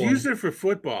fantastic tool. I use it for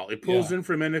football. It pulls in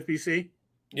from NFBC.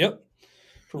 Yep.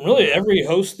 From really every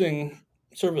hosting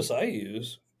service I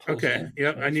use. Okay.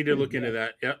 Yep. I need to look into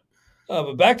that. Yep.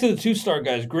 But back to the 2-star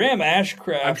guys. Graham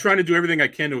Ashcraft. I'm trying to do everything I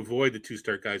can to avoid the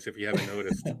 2-star guys, if you haven't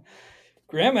noticed.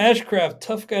 Graham Ashcraft,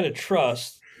 tough guy to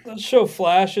trust. Does show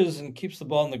flashes and keeps the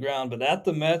ball on the ground, but at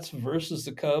the Mets versus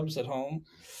the Cubs at home,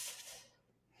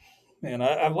 man,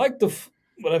 I like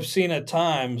what I've seen at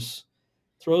times.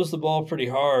 Throws the ball pretty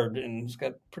hard and he's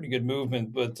got pretty good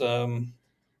movement, but I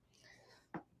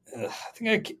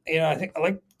think I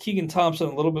like Keegan Thompson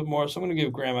a little bit more, so I'm going to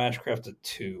give Graham Ashcraft a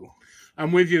 2.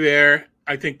 I'm with you there.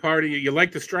 I think part of you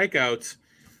like the strikeouts,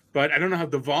 but I don't know how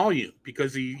the volume,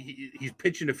 because he's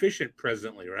pitching efficient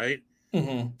presently, right?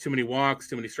 Mm-hmm. Too many walks,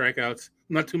 too many strikeouts.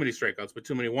 Not too many strikeouts, but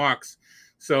too many walks.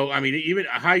 So I mean, even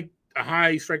a high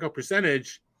strikeout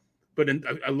percentage, but in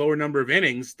a lower number of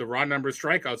innings, the raw number of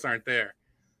strikeouts aren't there.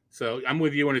 So I'm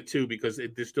with you on a 2 because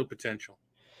there's still potential.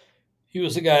 He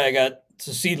was the guy I got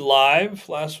to see live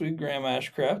last week, Graham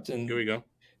Ashcraft, and here we go.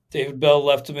 David Bell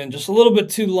left him in just a little bit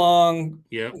too long.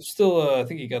 Yeah. Still, I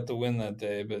think he got the win that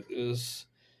day, but it was,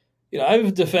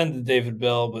 I've defended David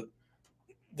Bell, but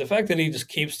the fact that he just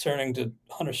keeps turning to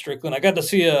Hunter Strickland. I got to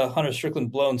see a Hunter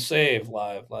Strickland blown save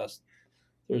live last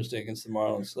Thursday against the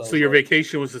Marlins. So your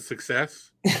vacation was a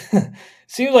success?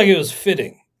 Seems like it was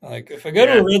fitting. Like if I go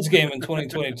to a Reds game in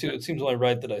 2022, it seems only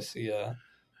right that I see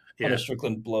Hunter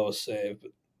Strickland blow a save.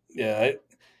 But I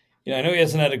know he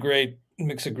hasn't had a great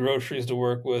mix of groceries to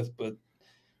work with, but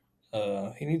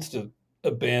he needs to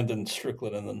abandon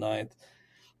Strickland in the ninth.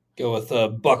 Go with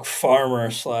Buck Farmer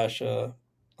 /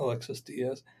 Alexis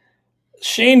Diaz.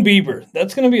 Shane Bieber,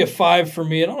 that's going to be a 5 for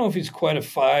me. I don't know if he's quite a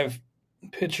 5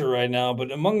 pitcher right now,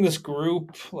 but among this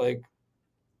group,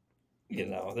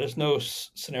 there's no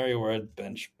scenario where I'd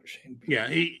bench Shane Bieber. Yeah,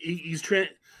 he's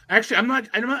actually, I'm not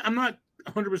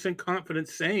 100% confident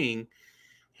saying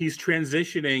he's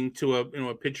transitioning to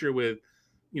a pitcher with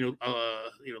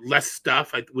less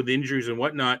stuff with injuries and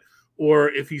whatnot,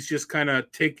 or if he's just kind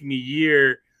of taking a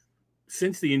year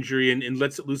since the injury and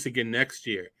lets it loose again next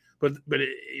year. But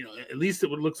at least it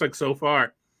looks like so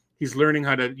far he's learning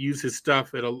how to use his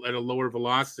stuff at a lower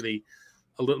velocity,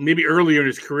 a little maybe earlier in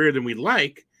his career than we'd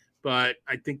like. But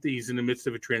I think that he's in the midst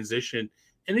of a transition,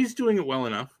 and he's doing it well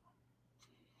enough.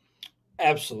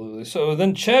 Absolutely. So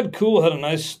then Chad Kuhl had a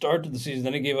nice start to the season.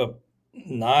 Then he gave up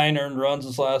 9 earned runs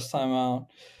his last time out,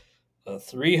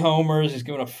 3 homers. He's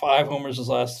given up 5 homers his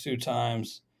last 2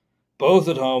 times, both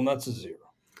at home. That's a 0.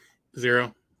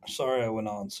 0. Sorry I went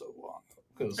on so long.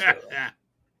 Because Chad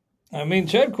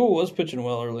Kuhl was pitching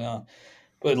well early on.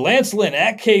 But Lance Lynn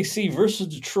at KC versus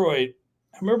Detroit.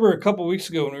 I remember a couple weeks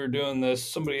ago when we were doing this,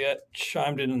 somebody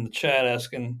chimed in the chat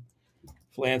asking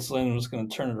if Lance Lynn was going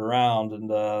to turn it around.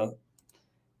 And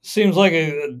seems like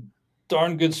a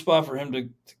darn good spot for him to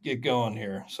get going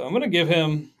here. So I'm going to give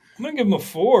him a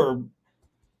 4.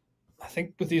 I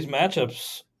think with these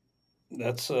matchups,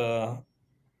 that's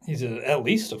he's at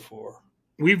least a 4.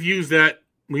 We've used that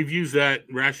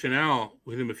rationale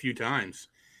with him a few times,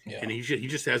 and he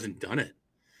just hasn't done it.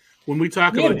 When we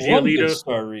talk about Giolito, one good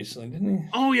start recently, didn't he?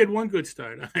 Oh, he had one good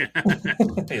start.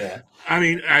 Yeah, I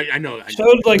mean, I know.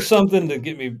 Showed something to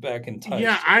get me back in touch.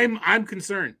 Yeah, I'm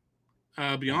concerned.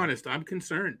 I'll be honest, I'm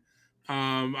concerned.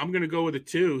 I'm going to go with a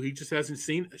 2. He just hasn't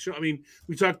seen. I mean,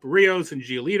 we talked Barrios and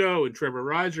Giolito and Trevor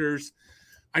Rogers.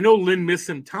 I know Lynn missed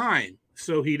some time,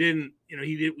 so he didn't.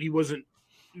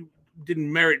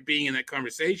 Didn't merit being in that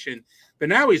conversation. But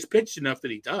now he's pitched enough that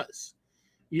he does.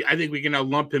 I think we can now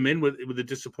lump him in with the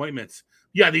disappointments.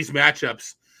 Yeah, these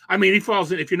matchups. I mean, he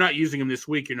falls in. If you're not using him this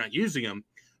week, you're not using him.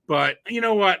 But you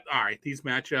know what? All right, these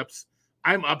matchups.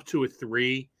 I'm up to a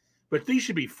 3, but these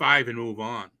should be 5 and move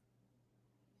on.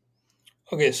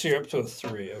 Okay, so you're up to a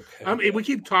 3. Okay. If we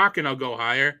keep talking, I'll go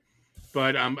higher,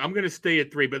 but I'm going to stay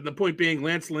at 3. But the point being,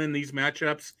 Lance Lynn, these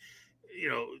matchups,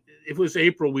 if it was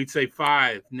April, we'd say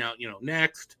 5. Now,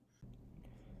 next.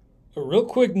 A real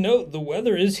quick note, the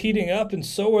weather is heating up, and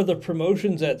so are the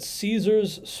promotions at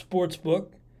Caesars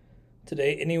Sportsbook.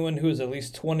 Today, anyone who is at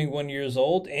least 21 years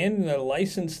old and in a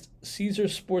licensed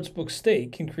Caesars Sportsbook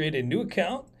state can create a new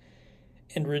account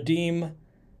and redeem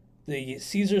the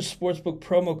Caesars Sportsbook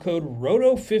promo code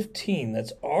ROTO15.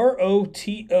 That's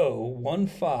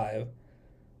ROTO15.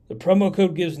 The promo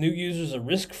code gives new users a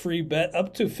risk-free bet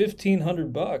up to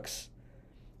 $1,500.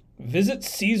 Visit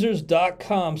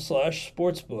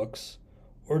Caesars.com/sportsbooks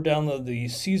or download the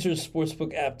Caesars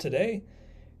Sportsbook app today.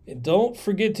 And don't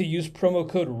forget to use promo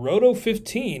code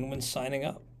ROTO15 when signing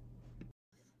up.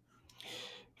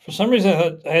 For some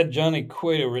reason, I had Johnny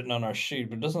Cueto written on our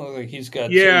sheet, but it doesn't look like he's got.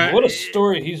 Yeah, what a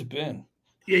story he's been.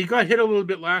 Yeah, he got hit a little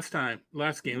bit last game.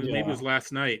 Maybe it was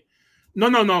last night.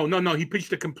 No. He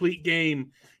pitched a complete game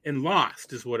and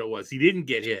lost, is what it was. He didn't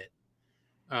get hit.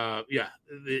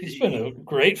 He's been a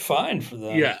great find for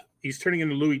them. Yeah, he's turning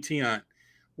into Louis Tiant,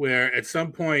 where at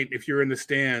some point, if you're in the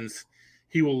stands,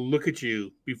 he will look at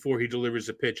you before he delivers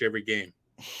a pitch every game.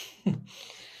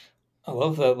 I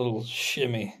love that little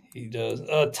shimmy he does.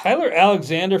 Tyler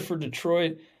Alexander for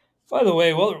Detroit. By the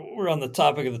way, while we're on the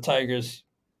topic of the Tigers,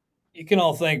 you can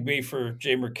all thank me for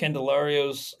Jamer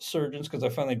Candelario's surgeons because I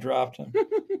finally dropped him.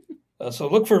 So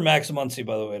look for Max Muncy,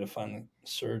 by the way, to finally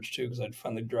surge too, because I'd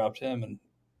finally dropped him and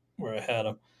where I had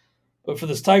him. But for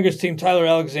this Tigers team, Tyler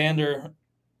Alexander,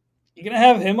 you gonna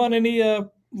have him on any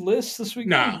list this week?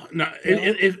 No.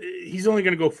 If he's only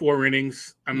gonna go 4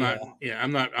 innings, I'm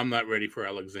not ready for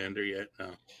Alexander yet.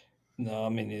 No,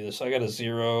 me neither. So I got a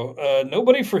 0.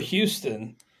 Nobody for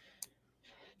Houston.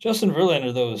 Justin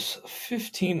Verlander, though, is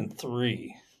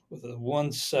 15-3 with a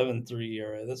 1.73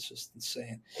 ERA. That's just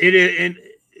insane. It is, and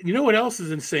you know what else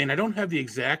is insane? I don't have the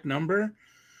exact number,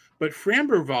 But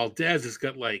Framber Valdez has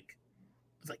got like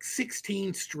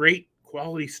 16 straight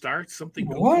quality starts, something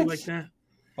goofy like that.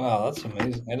 Wow, that's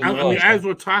amazing. I mean, as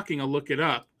we're talking, I'll look it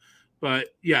up. But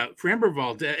yeah, Framber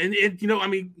Valdez, and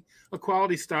a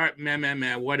quality start,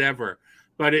 whatever.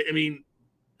 But all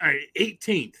right,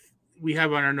 18th, we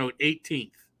have on our note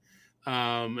 18th,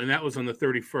 and that was on the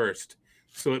 31st.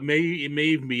 So it may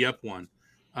even be up one.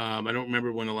 I don't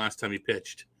remember when the last time he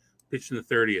pitched in the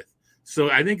 30th.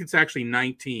 So I think it's actually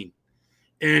 19,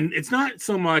 and it's not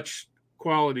so much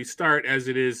quality start as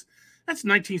it is. That's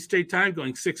 19 straight time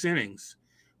going 6 innings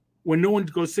when no one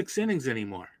goes 6 innings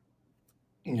anymore.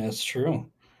 Yeah, that's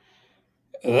true.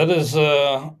 That is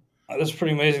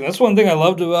pretty amazing. That's one thing I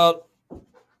loved about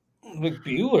Vic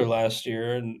Bueller last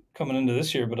year and coming into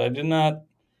this year, but I did not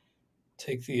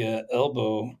take the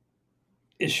elbow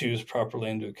issues properly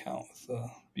into account with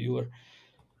Bueller.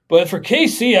 But for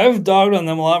KC, I've dogged on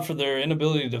them a lot for their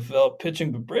inability to develop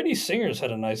pitching, but Brady Singer's had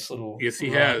a nice little Yes, he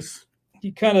run. has.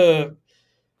 He kind of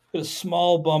hit a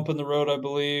small bump in the road, I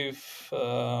believe.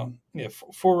 4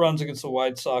 runs against the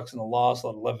White Sox in a loss,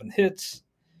 11 hits.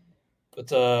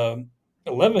 But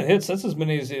 11 hits, that's as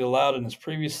many as he allowed in his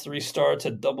previous 3 starts,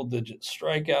 had double-digit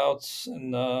strikeouts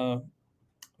in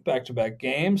back-to-back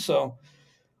games. So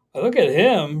I look at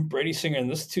him, Brady Singer, in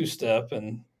this 2-step,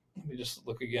 and let me just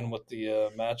look again what the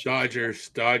match Dodgers,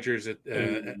 not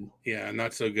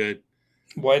so good.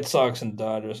 White Sox and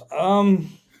Dodgers. I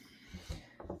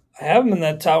have him in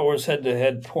that Tout Wars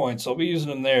head-to-head points. So I'll be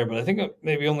using him there, but I think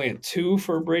maybe only a 2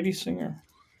 for Brady Singer.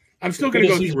 I'm still going to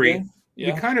go 3.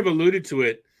 Yeah. We kind of alluded to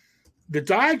it. The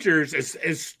Dodgers,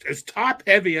 as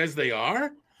top-heavy as they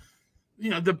are,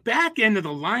 the back end of the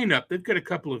lineup, they've got a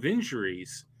couple of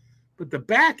injuries. But the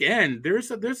back end,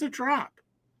 there's a drop.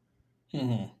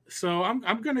 Mm-hmm. So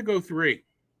I'm going to go 3.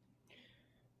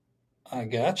 I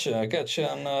gotcha.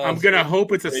 On, I'm going to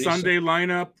hope it's a Sunday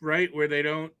lineup, right, where they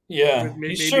don't. Yeah,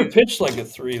 he's sure pitched like a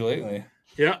 3 lately.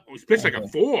 Yeah, he's pitched like a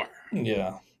 4.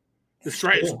 Yeah, the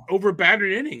strike over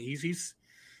battered inning.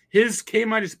 His K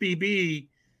minus BB,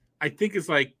 I think is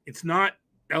it's not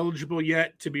eligible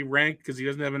yet to be ranked because he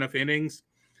doesn't have enough innings.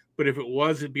 But if it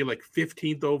was, it'd be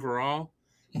 15th overall.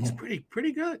 It's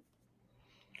pretty good.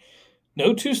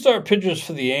 No 2-star pitchers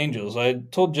for the Angels. I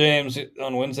told James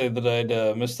on Wednesday that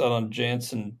I'd missed out on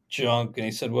Jansen Junk, and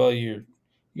he said, "Well, you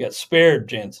got spared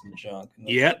Jansen Junk."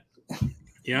 Yep.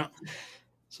 Yeah.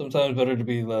 Sometimes better to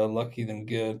be lucky than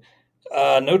good.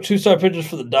 No 2-star pitchers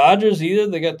for the Dodgers either.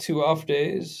 They got 2 off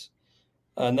days.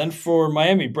 And then for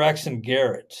Miami, Braxton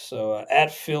Garrett. So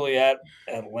at Philly, at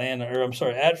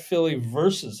Philly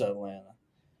versus Atlanta.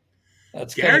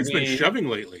 Garrett's been shoving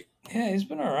lately. Yeah, he's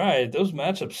been all right. Those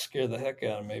matchups scare the heck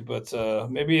out of me, but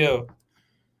maybe a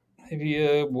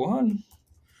 1.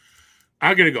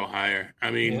 I'm gonna go higher.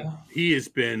 He has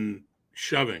been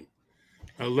shoving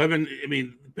 11.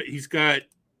 He's got.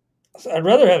 I'd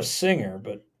rather have Singer,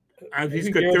 but he's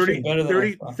got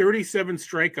 37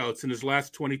 strikeouts in his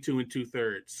last 22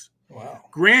 2/3. Wow.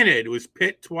 Granted, it was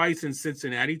Pitt twice and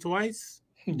Cincinnati twice.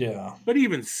 Yeah. But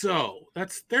even so,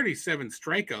 that's 37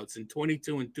 strikeouts in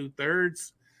 22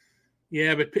 2/3.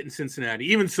 Yeah, but Pitt and Cincinnati.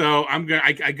 Even so,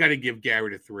 I got to give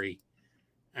Garrett a 3.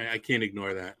 I can't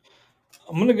ignore that.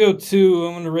 I'm going to go 2.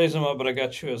 I'm going to raise him up, but I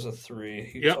got you as a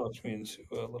 3. You talked me into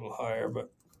a little higher,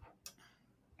 but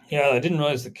yeah, I didn't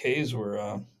realize the K's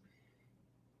were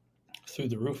through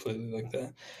the roof lately like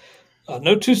that.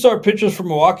 No 2-star pitchers for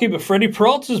Milwaukee, but Freddie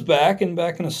Peralta's back in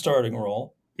a starting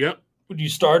role. Yep. Would you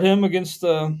start him against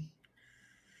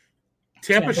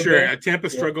Tampa? Sure. Tampa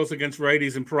struggles against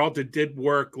righties, and Peralta did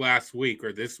work last week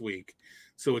or this week,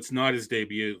 so it's not his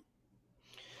debut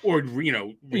or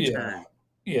return.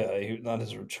 Yeah, not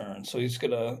his return. So he's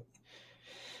gonna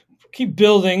keep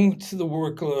building to the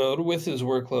workload with his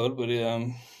workload, but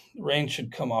rain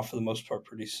should come off for the most part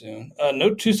pretty soon.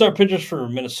 No 2-star pitchers for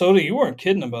Minnesota. You weren't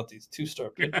kidding about these 2-star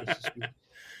pitchers.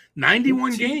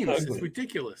 91 games. Ugly. It's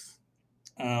ridiculous.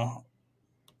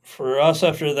 For us,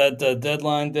 after that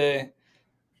deadline day,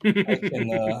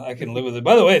 I can live with it.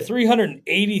 By the way,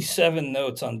 387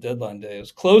 notes on deadline day. It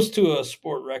was close to a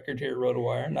sport record here at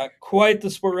RotoWire. Not quite the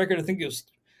sport record. I think it was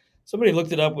somebody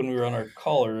looked it up when we were on our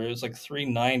caller. It was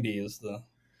 390 is the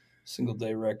single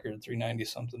day record, 390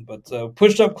 something. But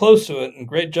pushed up close to it, and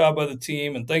great job by the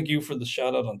team. And thank you for the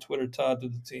shout out on Twitter, Todd, to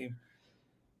the team.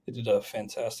 They did a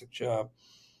fantastic job.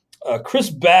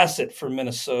 Chris Bassett for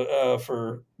Minnesota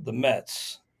for the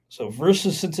Mets. So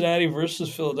versus Cincinnati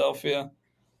versus Philadelphia.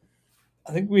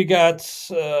 I think we got,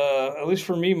 at least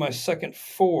for me, my second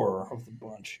 4 of the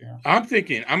bunch here.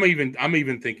 I'm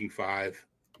even thinking 5.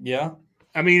 Yeah.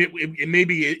 I mean,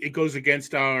 maybe it goes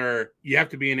against our. You have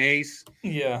to be an ace.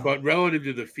 Yeah. But relative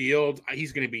to the field,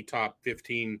 he's going to be top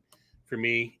 15 for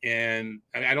me. And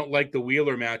I don't like the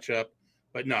Wheeler matchup,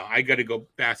 but no, I got to go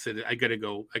Bassett. I got to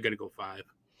go 5.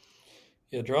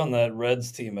 Yeah, drawing that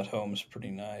Reds team at home is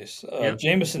pretty nice. Yep.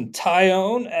 Jameson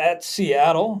Tyone at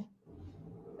Seattle,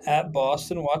 at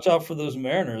Boston. Watch out for those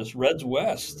Mariners. Reds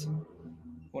West.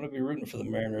 Want to be rooting for the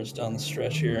Mariners down the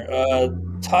stretch here.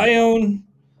 Tyone,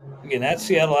 again, at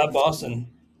Seattle, at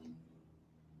Boston.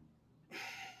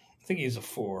 I think he's a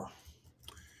 4.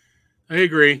 I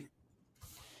agree.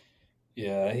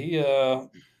 Yeah, I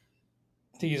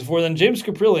think he's 4. Then James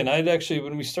Caprillion. I'd actually,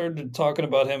 when we started talking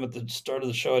about him at the start of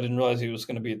the show, I didn't realize he was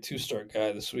going to be a 2-start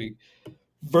guy this week.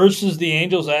 Versus the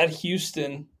Angels at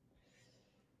Houston.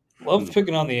 Love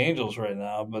picking on the Angels right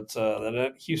now, but that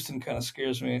at Houston kind of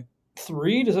scares me.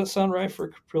 3, does that sound right for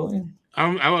Caprillion?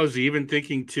 I was even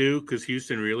thinking 2 because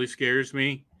Houston really scares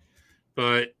me,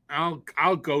 but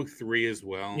I'll go 3 as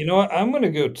well. You know what? I'm going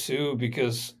to go 2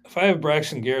 because if I have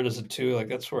Braxton Garrett as a 2, like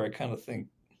that's where I kind of think.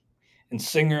 And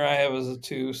Singer I have as a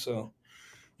 2, so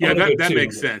yeah, that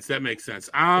makes sense. That makes sense.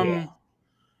 Yeah.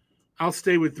 I'll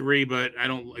stay with 3, but I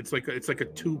don't. It's like a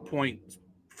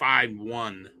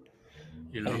 2.51.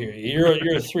 You know, I hear you.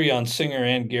 You're a 3 on Singer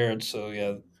and Garrett, so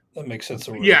yeah, that makes sense.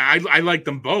 Yeah, I like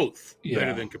them both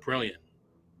better than Caprillion.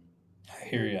 I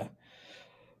hear you.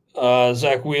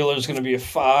 Zach Wheeler is going to be a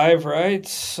 5, right?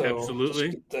 So absolutely.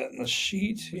 Let's get that in the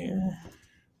sheet here.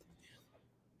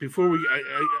 Before we,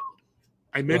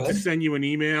 I meant to send you an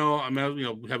email. I'm out,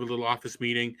 have a little office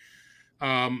meeting.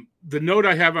 The note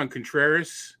I have on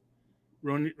Contreras,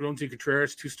 Roansy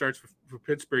Contreras, 2 starts for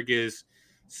Pittsburgh, is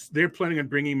they're planning on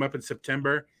bringing him up in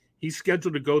September. He's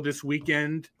scheduled to go this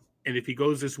weekend, and if he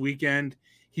goes this weekend,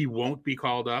 he won't be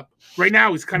called up. Right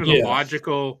now, he's kind of the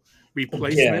logical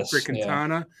replacement for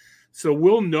Quintana. Yeah. So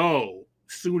we'll know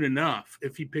soon enough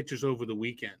if he pitches over the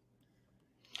weekend.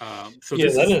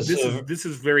 This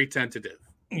is very tentative.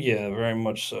 Yeah, very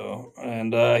much so.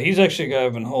 And he's actually a guy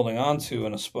I've been holding on to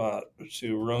in a spot,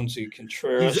 to Roansy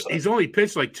Contreras. He's only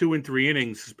pitched like 2 and 3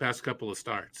 innings his past couple of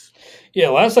starts. Yeah,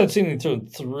 last I'd seen him throw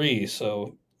 3.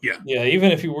 So yeah,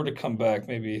 even if he were to come back,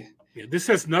 maybe. Yeah, this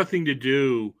has nothing to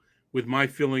do with my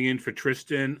filling in for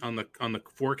Tristan on the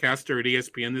forecaster at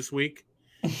ESPN this week,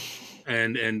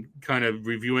 and kind of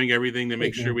reviewing everything to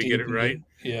make sure we get it right.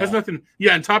 Yeah, has nothing.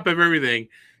 Yeah, on top of everything.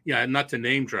 Yeah, not to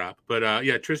name drop, but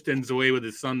Tristan's away with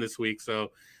his son this week. So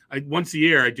once a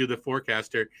year I do the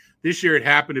forecaster. This year it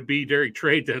happened to be during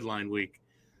trade deadline week.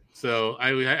 So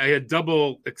I had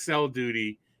double Excel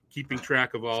duty keeping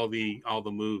track of all the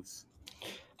moves.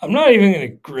 I'm not even going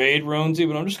to grade Roansy,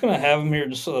 but I'm just going to have him here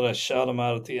just so that I shout him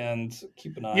out at the end.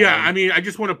 Keep an eye on him. I mean, I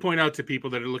just want to point out to people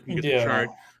that are looking at the chart,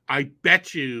 I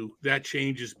bet you that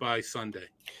changes by Sunday.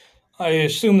 I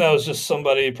assume that was just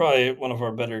somebody, probably one of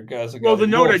our better guys. Well, the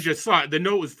note I just saw, the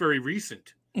note was very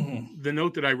recent. Mm-hmm. The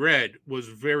note that I read was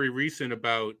very recent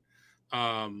about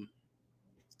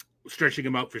stretching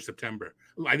him out for September.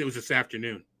 I think it was this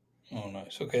afternoon. Oh,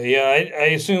 nice. Okay, yeah,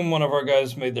 I assume one of our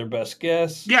guys made their best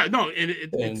guess. Yeah, no, and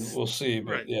we'll see.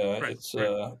 But it's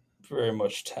very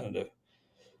much tentative.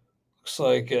 Looks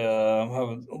like I'm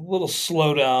having a little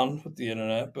slowdown with the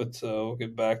internet, but we'll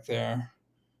get back there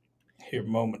here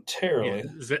momentarily.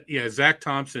 Zach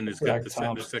Thompson has got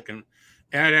the second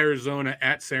at Arizona,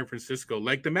 at San Francisco.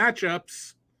 Like the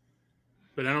matchups,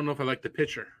 but I don't know if I like the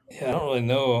pitcher. Yeah, I don't really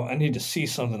know. I need to see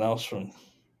something else from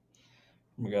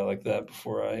a guy like that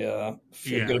before I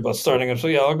feel good about starting him. So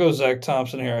I'll go Zach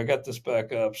Thompson here. I got this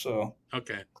back up. So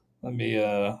okay, let me.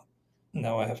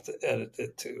 Now I have to edit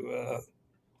it to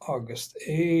August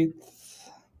 8th.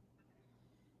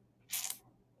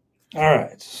 All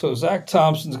right, so Zach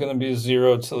Thompson's going to be a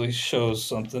 0 till he shows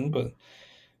something, but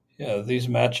these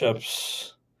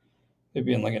matchups,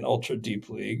 maybe in like an ultra deep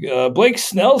league. Blake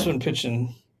Snell's been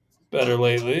pitching better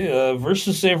lately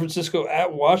versus San Francisco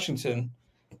at Washington.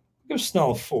 Give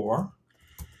Snell a 4.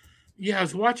 Yeah, I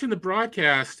was watching the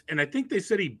broadcast, and I think they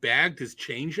said he bagged his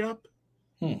changeup.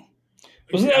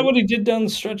 Wasn't that what he did down the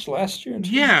stretch last year?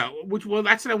 Yeah,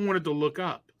 that's what I wanted to look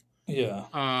up. Yeah.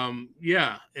 I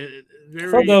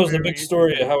thought that was the big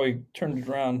story of how he turned it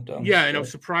around. And I'm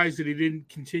surprised that he didn't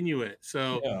continue it.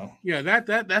 So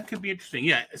that could be interesting.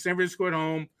 Yeah, San Francisco at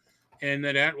home, and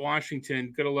then at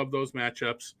Washington. Gotta love those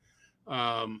matchups.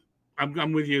 I'm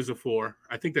with you as a 4.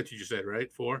 I think that's what you said, right?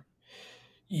 4.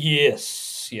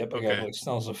 Yes. Yep. I got Blake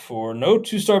Snell's a 4. No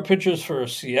 2-star pitchers for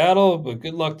Seattle, but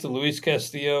good luck to Luis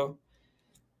Castillo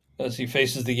as he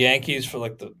faces the Yankees for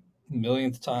like the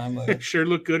millionth time. Sure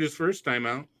looked good his first time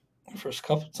out. First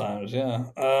couple times, yeah.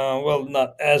 Well,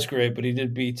 not as great, but he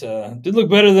did did look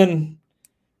better than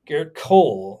Garrett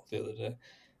Cole the other day.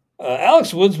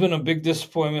 Alex Wood's been a big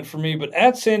disappointment for me, but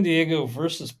at San Diego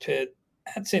versus Pitt,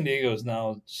 at San Diego is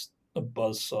now just a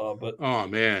buzzsaw, but Oh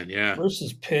man, yeah.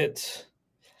 versus Pitt,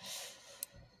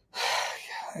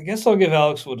 I guess I'll give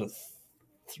Alex Wood a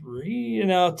 3 and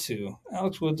now 2.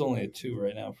 Alex Wood's only a 2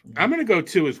 right now for me. I'm going to go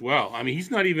 2 as well. I mean,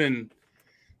 he's not even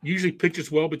usually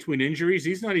pitches well between injuries.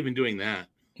 He's not even doing that.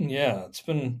 Yeah, it's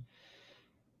been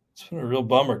a real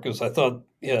bummer because I thought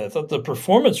the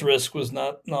performance risk was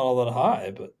not all that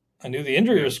high, but I knew the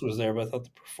injury risk was there, but I thought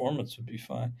the performance would be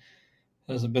fine.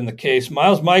 Hasn't been the case.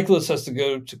 Miles Michaelis has to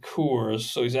go to Coors,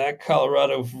 so he's at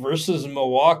Colorado versus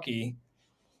Milwaukee.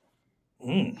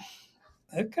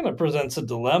 That kind of presents a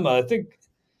dilemma. I think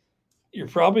you're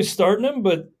probably starting him,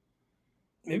 but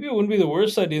maybe it wouldn't be the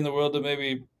worst idea in the world to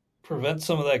maybe prevent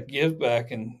some of that give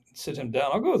back and sit him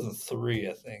down. I'll go with a 3,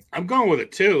 I think. I'm going with a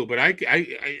 2, but I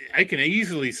can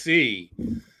easily see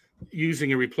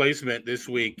using a replacement this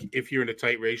week if you're in a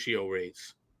tight ratio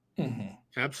race. Mm-hmm.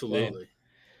 Absolutely.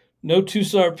 No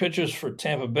 2-star pitchers for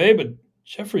Tampa Bay, but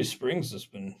Jeffrey Springs has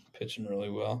been pitching really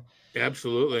well.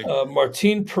 Absolutely.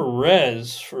 Martin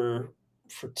Perez for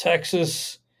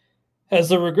Texas. Has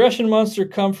the regression monster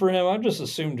come for him? I just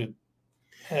assumed it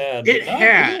had.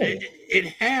 It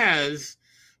has,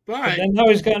 but then now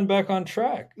he's gotten back on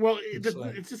track. Well,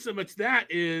 it's just so much that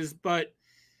is, but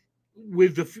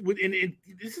and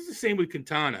this is the same with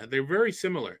Quintana. They're very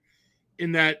similar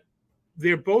in that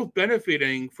they're both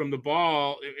benefiting from the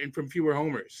ball and from fewer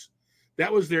homers.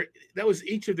 That was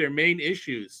each of their main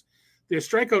issues. Their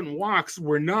strikeout and walks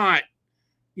were not,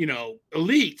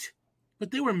 elite,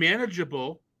 but they were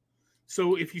manageable.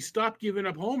 So if you stop giving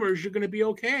up homers, you're going to be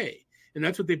okay. And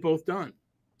that's what they've both done.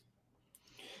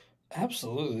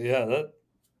 Absolutely. Yeah.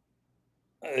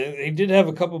 He did have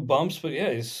a couple bumps, but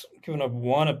yeah, he's given up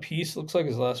 1 apiece. Looks like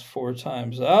his last 4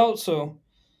 times out. So,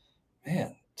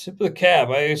 man, tip of the cap.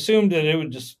 I assumed that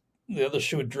the other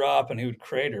shoe would drop and he would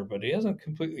crater, but he hasn't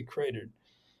completely cratered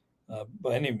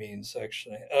by any means,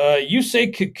 actually.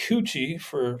 Yusei Kikuchi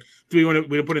for. Do we want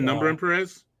to put a number in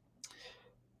Perez?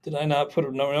 Did I not put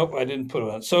a number? Nope, I didn't put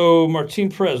one. So, Martin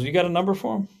Perez, you got a number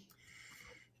for him?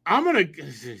 I'm going to.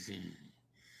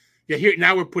 Yeah, here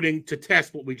now we're putting to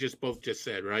test what we both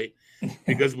said, right?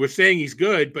 Because we're saying he's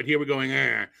good, but here we're going.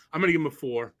 I'm going to give him a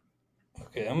 4.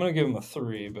 Okay, I'm going to give him a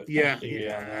 3, but yeah.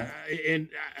 And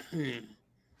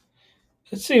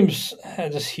it seems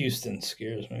just Houston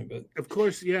scares me, but of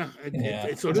course, yeah.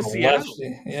 So does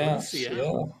Seattle.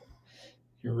 Seattle.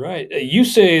 You're right.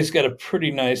 Yusei's got a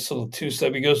pretty nice little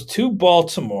 2-step. He goes to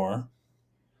Baltimore,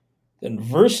 then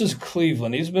versus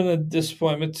Cleveland. He's been a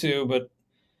disappointment too, but.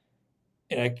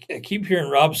 And I keep hearing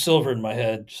Rob Silver in my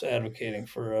head, just advocating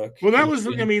for. Well, that was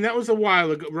a while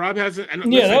ago. Rob hasn't.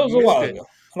 That was a while ago.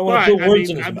 I don't want to put words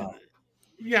in his mouth.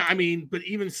 Yeah, but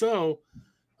even so,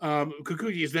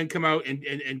 Kikuchi has then come out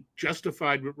and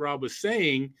justified what Rob was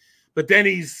saying, but then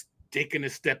he's taken a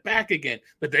step back again.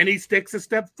 But then he takes a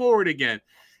step forward again.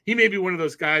 He may be one of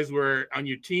those guys where on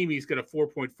your team he's got a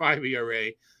 4.5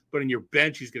 ERA. But on your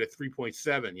bench, he's got a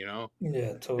 3.7,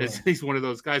 Yeah, totally. He's one of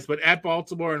those guys. But at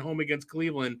Baltimore and home against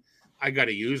Cleveland, I got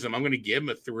to use him. I'm going to give him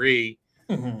a 3.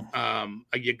 Mm-hmm.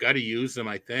 You got to use him,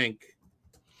 I think.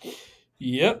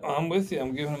 Yep, I'm with you.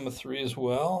 I'm giving him a 3 as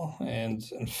well. And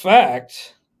in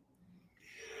fact,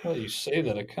 well, you say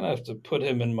that, I kind of have to put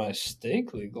him in my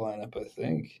steak league lineup, I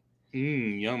think.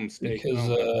 Yum steak.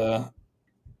 Because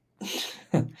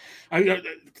I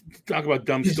talk about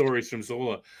dumb stories from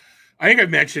Zola. I think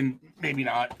I've mentioned, maybe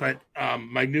not, but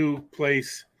my new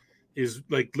place is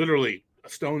like literally a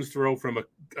stone's throw from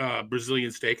a Brazilian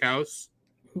steakhouse.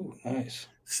 Ooh, nice.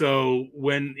 So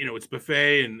when it's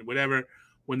buffet and whatever,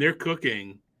 when they're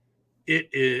cooking, it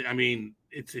is. I mean,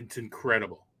 it's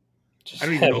incredible. I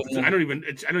don't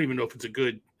even know if it's a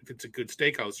good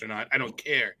steakhouse or not. I don't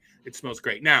care. It smells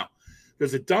great. Now,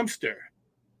 there's a dumpster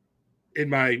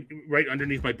right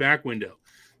underneath my back window.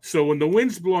 So when the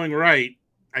wind's blowing right,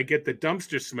 I get the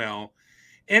dumpster smell,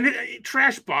 and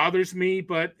trash bothers me,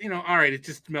 but all right, it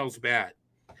just smells bad.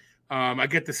 I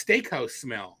get the steakhouse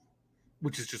smell,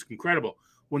 which is just incredible.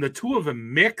 When the two of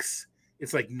them mix,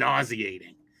 it's like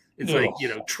nauseating. It's like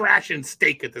trash and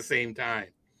steak at the same time.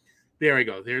 There I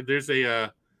go. There's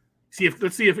a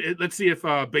let's see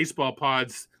if Baseball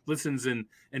Pods listens and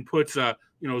puts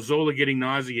Zola getting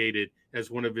nauseated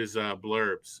as one of his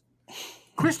blurbs.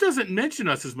 Chris doesn't mention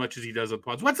us as much as he does on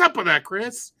pods. What's up with that,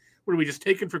 Chris? What are we just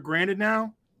taking for granted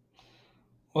now?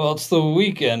 Well, it's the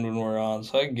weekend when we're on,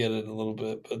 so I get it a little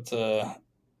bit. But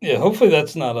hopefully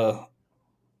that's not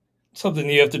something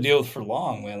you have to deal with for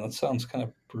long, man. That sounds kind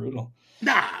of brutal.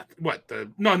 Nah,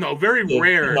 very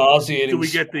rare nauseating. Do we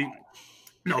get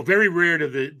very rare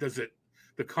does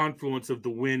the confluence of the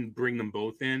wind bring them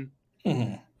both in.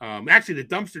 Mm-hmm. Actually, the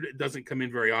dumpster doesn't come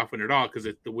in very often at all because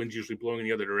the wind's usually blowing in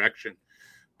the other direction.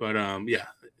 But yeah,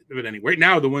 but anyway, right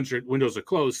now the windows are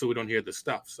closed, so we don't hear the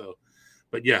stuff. So,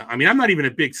 but yeah, I mean, I'm not even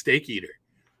a big steak eater,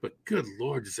 but good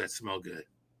Lord, does that smell good?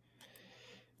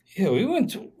 Yeah, we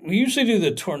usually do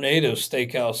the Tornado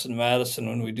Steakhouse in Madison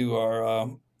when we do our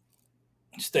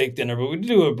steak dinner, but we did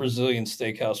do a Brazilian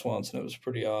steakhouse once, and it was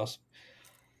pretty awesome.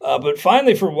 But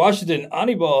finally, for Washington,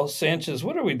 Anibal Sanchez,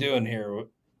 what are we doing here?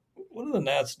 What are the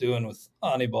Nats doing with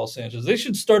Anibal Sanchez? They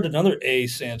should start another A.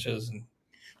 Sanchez and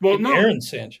Aaron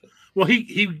Sanchez. Well,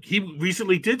 he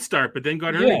recently did start, but then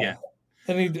got hurt again.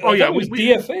 And he was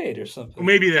DFA'd or something.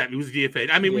 Maybe he was DFA'd.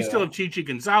 I mean, we still have Chichi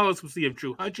Gonzalez. We still have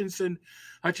Drew Hutchinson.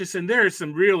 There are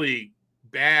some really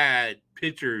bad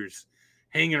pitchers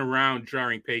hanging around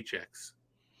drawing paychecks.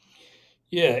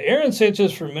 Yeah, Aaron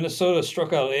Sanchez from Minnesota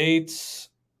struck out 8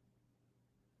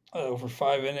 over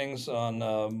 5 innings on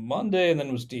Monday and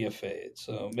then was DFA'd.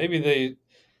 So maybe the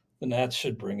Nats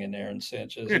should bring in Aaron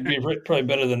Sanchez. It'd be probably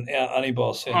better than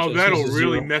Anibal Sanchez.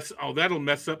 That'll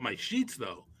mess up my sheets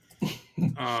though.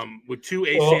 With 2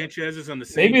 Sanchez's on the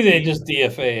same maybe team. they just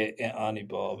DFA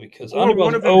Anibal because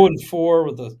Anibal's 0-4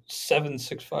 with a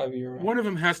 7.65 ERA. One of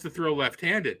them has to throw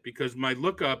left-handed because my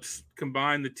lookups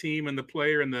combine the team and the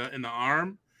player and the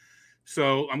arm.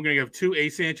 So I'm going to have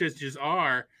 2 Sanchez just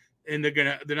R, and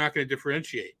they're not going to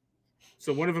differentiate.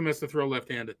 So one of them has to throw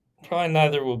left-handed. Probably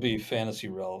neither will be fantasy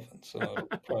relevant, so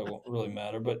it probably won't really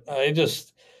matter. But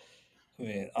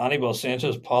Anibal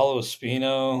Sanchez, Paulo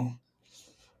Espino,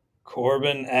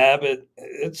 Corbin, Abbott,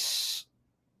 it's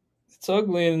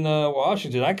ugly in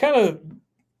Washington. I kind of,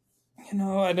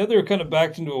 I know they were kind of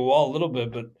backed into a wall a little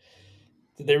bit, but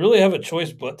did they really have a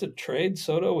choice but to trade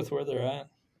Soto with where they're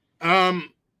at?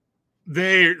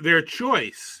 Their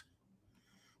choice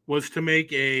was to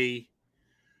make an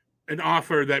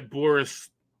offer that Boris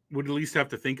would at least have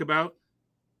to think about,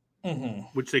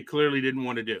 which they clearly didn't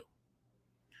want to do.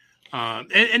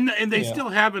 And they still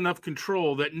have enough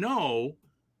control that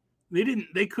they didn't.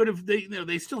 They could have.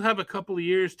 They still have a couple of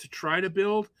years to try to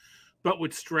build, but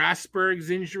with Strasburg's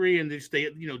injury and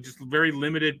just very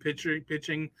limited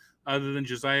pitching other than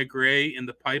Josiah Gray in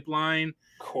the pipeline,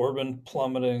 Corbin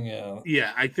plummeting.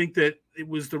 Yeah, I think that it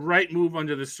was the right move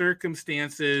under the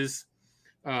circumstances.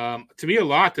 To me, a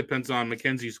lot depends on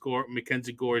Mackenzie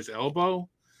Gore's elbow,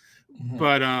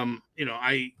 but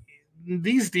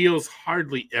these deals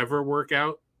hardly ever work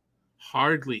out,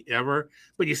 hardly ever.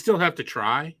 But you still have to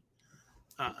try.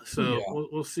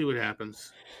 We'll see what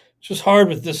happens. It's just hard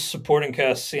with this supporting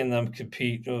cast seeing them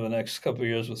compete over the next couple of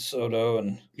years with Soto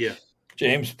and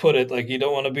James put it like you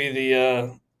don't want to be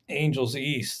the Angels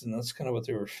East, and that's kind of what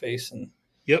they were facing.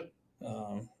 Yep.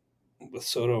 With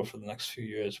Soto for the next few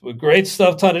years. But great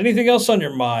stuff, Todd. Anything else on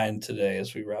your mind today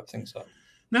as we wrap things up?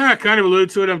 No, I kind of alluded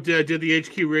to it. I did the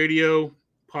HQ Radio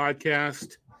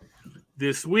podcast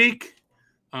this week.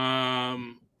 That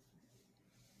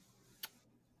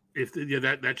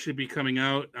should be coming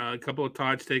out. A couple of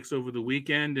Todd's takes over the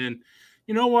weekend, and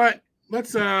you know what?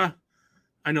 Let's. I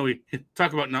know we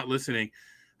talk about not listening.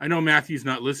 I know Matthew's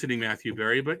not listening, Matthew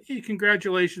Berry, but hey,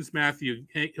 congratulations, Matthew,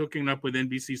 hooking up with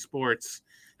NBC Sports.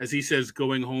 As he says,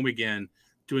 going home again,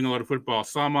 doing a lot of football.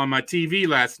 Saw him on my TV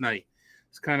last night.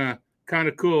 It's kind of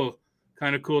cool.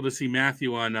 Kind of cool to see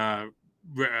Matthew on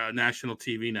national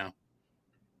TV now.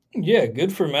 Yeah,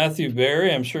 good for Matthew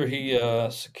Berry. I'm sure he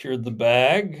secured the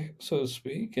bag, so to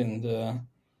speak, and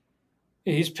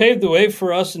he's paved the way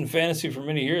for us in fantasy for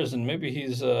many years. And maybe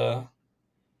he's opening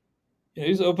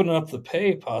up the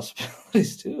pay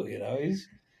possibilities too.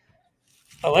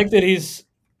 I like that he's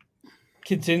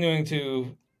continuing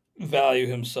to value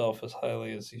himself as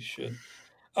highly as he should.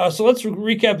 So let's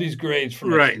recap these grades for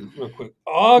next week real quick.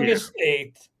 August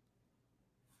 8th,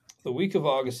 the week of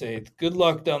August 8th. Good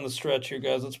luck down the stretch here,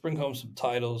 guys. Let's bring home some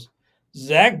titles.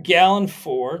 Zach Gallen,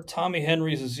 4. Tommy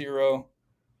Henry's a 0.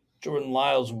 Jordan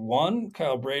Lyles, 1.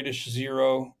 Kyle Bradish,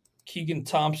 0. Keegan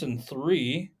Thompson,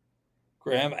 3.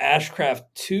 Graham Ashcraft,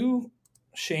 2.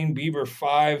 Shane Bieber,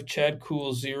 5. Chad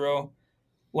Kuhl, 0.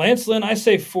 Lance Lynn, I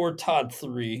say 4. Todd,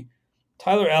 3.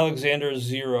 Tyler Alexander,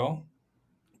 0.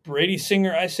 Brady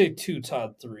Singer, I say 2.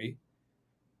 Todd, 3.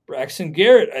 Braxton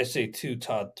Garrett, I say 2.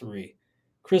 Todd, 3.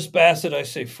 Chris Bassett, I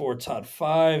say 4. Todd,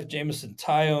 5. Jameson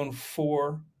Tyone,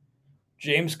 4.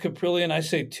 James Caprillion, I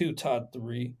say 2. Todd,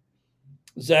 3.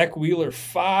 Zach Wheeler,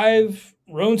 5.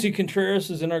 Ronesy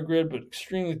Contreras is in our grid, but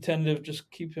extremely tentative.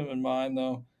 Just keep him in mind,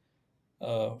 though.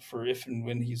 for if and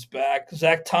when he's back.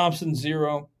 Zach Thompson,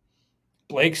 0.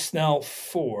 Blake Snell,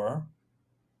 4.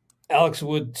 Alex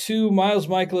Wood, 2. Miles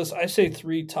Michaelis, I say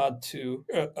 3. Todd, 2.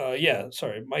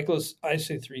 Michaelis, I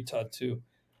say 3. Todd, 2.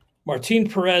 Martin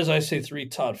Perez, I say 3.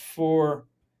 Todd, 4.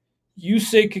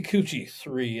 Yusei Kikuchi,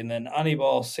 3. And then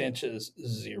Anibal Sanchez,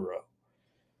 0.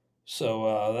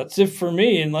 So that's it for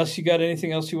me, unless you got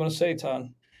anything else you want to say,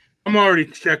 Todd. I'm already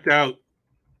checked out.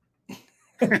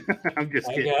 I'm just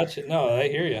kidding. I got you. No, I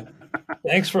hear you.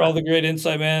 Thanks for all the great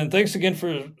insight, man. Thanks again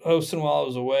for hosting while I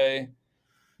was away.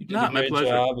 You did a great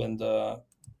job, and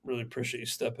really appreciate you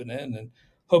stepping in. And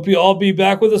hope you all be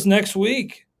back with us next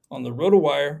week on the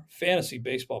RotoWire Fantasy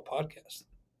Baseball Podcast.